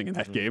 10-0 in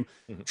that game,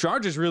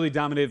 Chargers really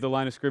dominated the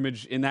line of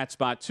scrimmage in that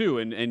spot too,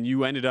 and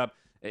you ended up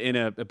in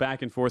a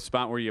back-and-forth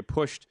spot where you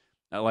pushed,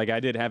 like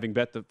I did, having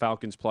bet the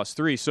Falcons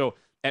 +3. So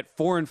at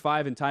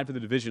 4-5 and tied for the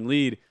division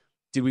lead,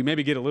 did we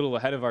maybe get a little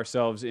ahead of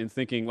ourselves in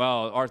thinking,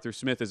 well, Arthur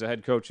Smith as a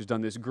head coach has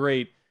done this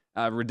great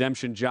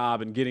redemption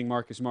job in getting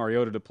Marcus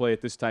Mariota to play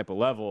at this type of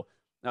level?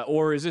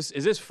 Or is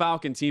this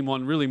Falcon team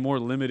one really more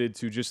limited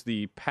to just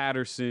the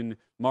Patterson,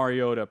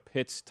 Mariota,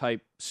 Pitts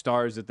type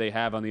stars that they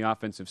have on the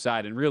offensive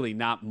side, and really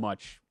not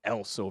much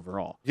else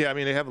overall? Yeah, I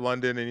mean, they have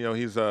London, and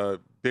he's a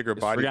bigger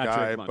body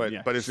guy,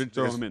 but it's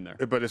throw him in there.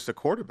 But it's the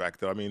quarterback,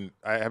 though. I mean,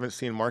 I haven't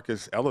seen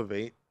Marcus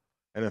elevate,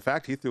 and in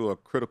fact, he threw a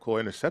critical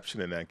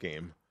interception in that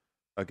game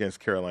against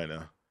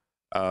Carolina.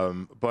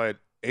 But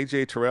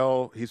AJ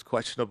Terrell, he's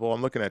questionable.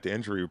 I'm looking at the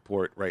injury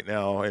report right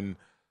now, and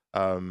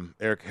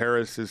Eric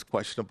Harris is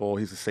questionable.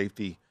 He's a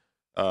safety.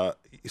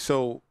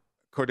 So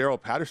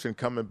Cordero Patterson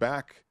coming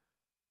back,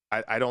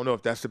 I don't know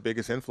if that's the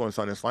biggest influence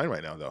on this line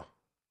right now, though.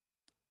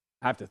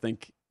 I have to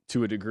think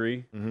to a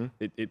degree.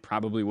 It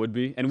probably would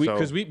be. And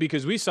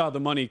because we saw the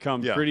money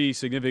come pretty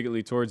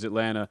significantly towards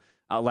Atlanta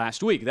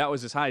last week. That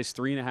was as high as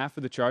 3.5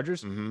 for the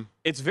Chargers.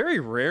 It's very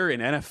rare in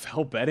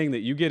NFL betting that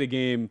you get a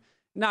game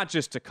not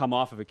just to come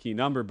off of a key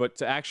number, but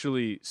to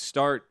actually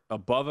start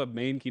above a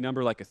main key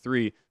number like a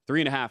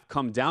 3.5,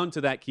 come down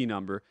to that key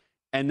number,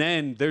 and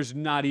then there's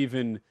not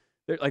even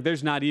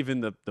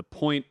the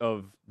point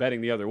of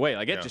betting the other way.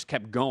 Like it just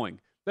kept going.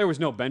 There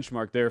was no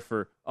benchmark there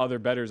for other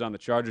bettors on the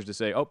Chargers to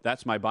say, oh,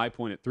 that's my buy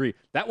point at 3.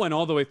 That went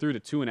all the way through to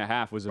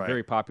 2.5, was a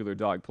very popular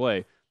dog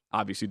play.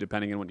 Obviously,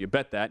 depending on when you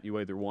bet that, you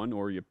either won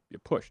or you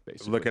pushed,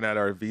 basically. Looking at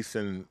our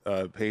VSiN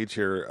page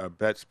here,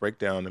 bets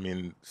breakdown, I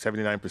mean,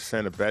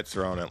 79% of bets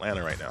are on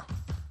Atlanta right now.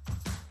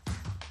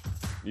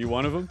 You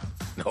one of them?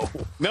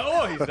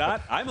 No, he's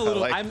not. I'm a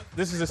little. I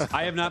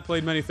have not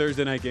played many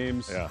Thursday night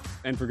games,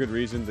 and for good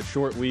reason. The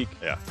short week,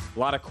 a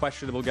lot of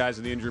questionable guys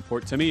in the injury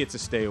report. To me, it's a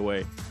stay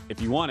away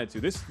if you wanted to.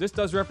 This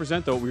does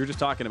represent, though, what we were just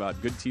talking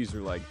about. Good teaser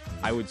leg,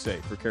 I would say,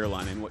 for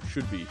Carolina in what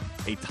should be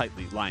a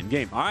tightly lined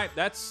game. All right,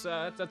 that's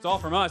all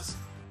from us.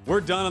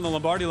 We're done on the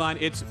Lombardi line.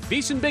 It's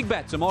VSiN Big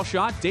Bets. Amal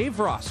Shaw, Dave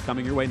Ross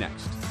coming your way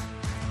next.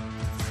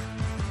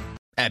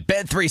 At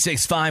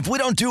Bet365, we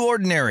don't do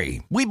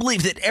ordinary. We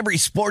believe that every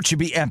sport should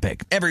be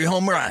epic. Every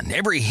home run,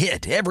 every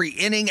hit, every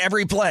inning,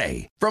 every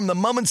play. From the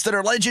moments that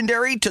are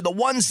legendary to the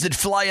ones that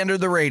fly under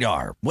the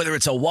radar. Whether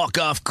it's a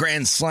walk-off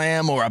grand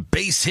slam or a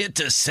base hit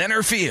to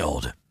center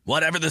field.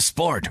 Whatever the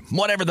sport,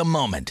 whatever the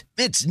moment.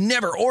 It's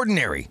never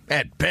ordinary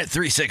at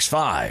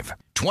Bet365.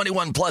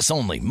 21 plus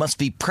only. Must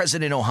be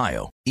present in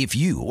Ohio. If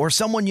you or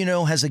someone you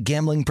know has a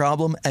gambling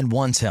problem and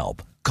wants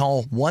help,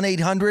 call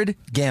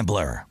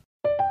 1-800-GAMBLER.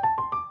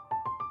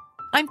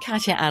 I'm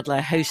Katya Adler,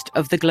 host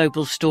of The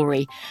Global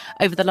Story.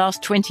 Over the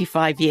last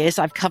 25 years,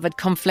 I've covered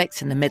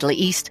conflicts in the Middle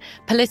East,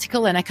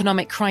 political and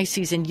economic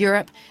crises in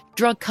Europe,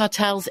 drug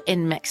cartels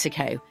in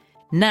Mexico.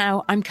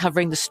 Now I'm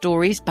covering the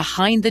stories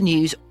behind the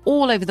news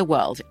all over the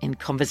world in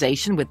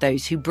conversation with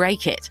those who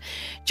break it.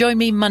 Join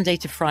me Monday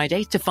to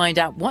Friday to find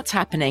out what's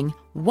happening,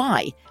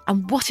 why,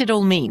 and what it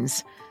all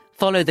means.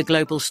 Follow The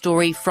Global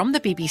Story from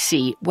the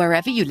BBC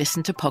wherever you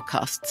listen to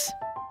podcasts.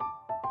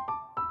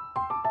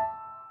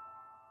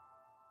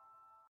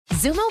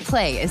 Xumo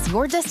Play is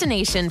your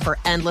destination for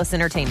endless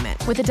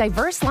entertainment. With a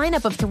diverse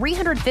lineup of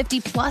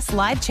 350-plus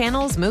live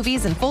channels,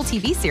 movies, and full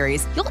TV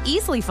series, you'll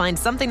easily find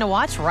something to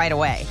watch right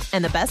away.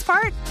 And the best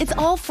part? It's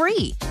all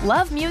free.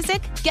 Love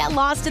music? Get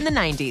lost in the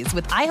 90s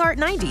with iHeart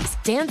 90s,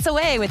 dance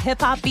away with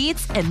hip-hop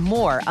beats, and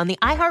more on the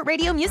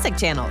iHeartRadio music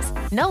channels.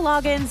 No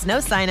logins, no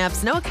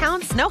signups, no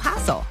accounts, no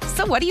hassle.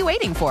 So what are you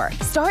waiting for?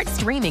 Start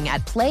streaming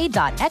at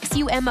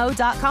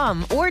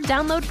play.xumo.com or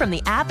download from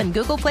the app and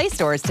Google Play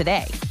stores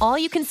today. All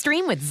you can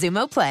stream with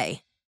Xumo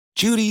Play.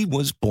 Judy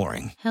was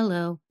boring.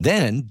 Hello.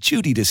 Then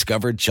Judy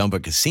discovered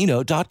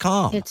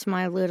ChumbaCasino.com. It's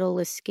my little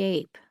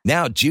escape.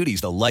 Now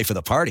Judy's the life of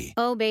the party.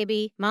 Oh,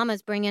 baby,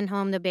 mama's bringing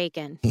home the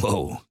bacon.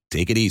 Whoa,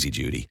 take it easy,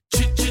 Judy.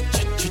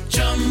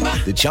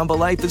 The Chumba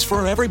life is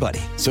for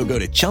everybody. So go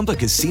to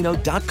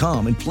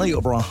ChumbaCasino.com and play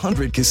over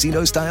 100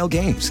 casino-style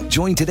games.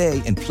 Join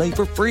today and play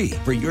for free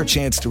for your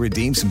chance to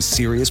redeem some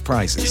serious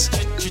prizes.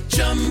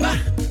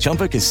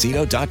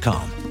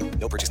 ChumbaCasino.com.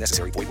 No purchase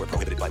necessary. Void where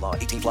prohibited by law.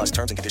 18 plus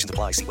terms and conditions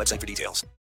apply. See website for details.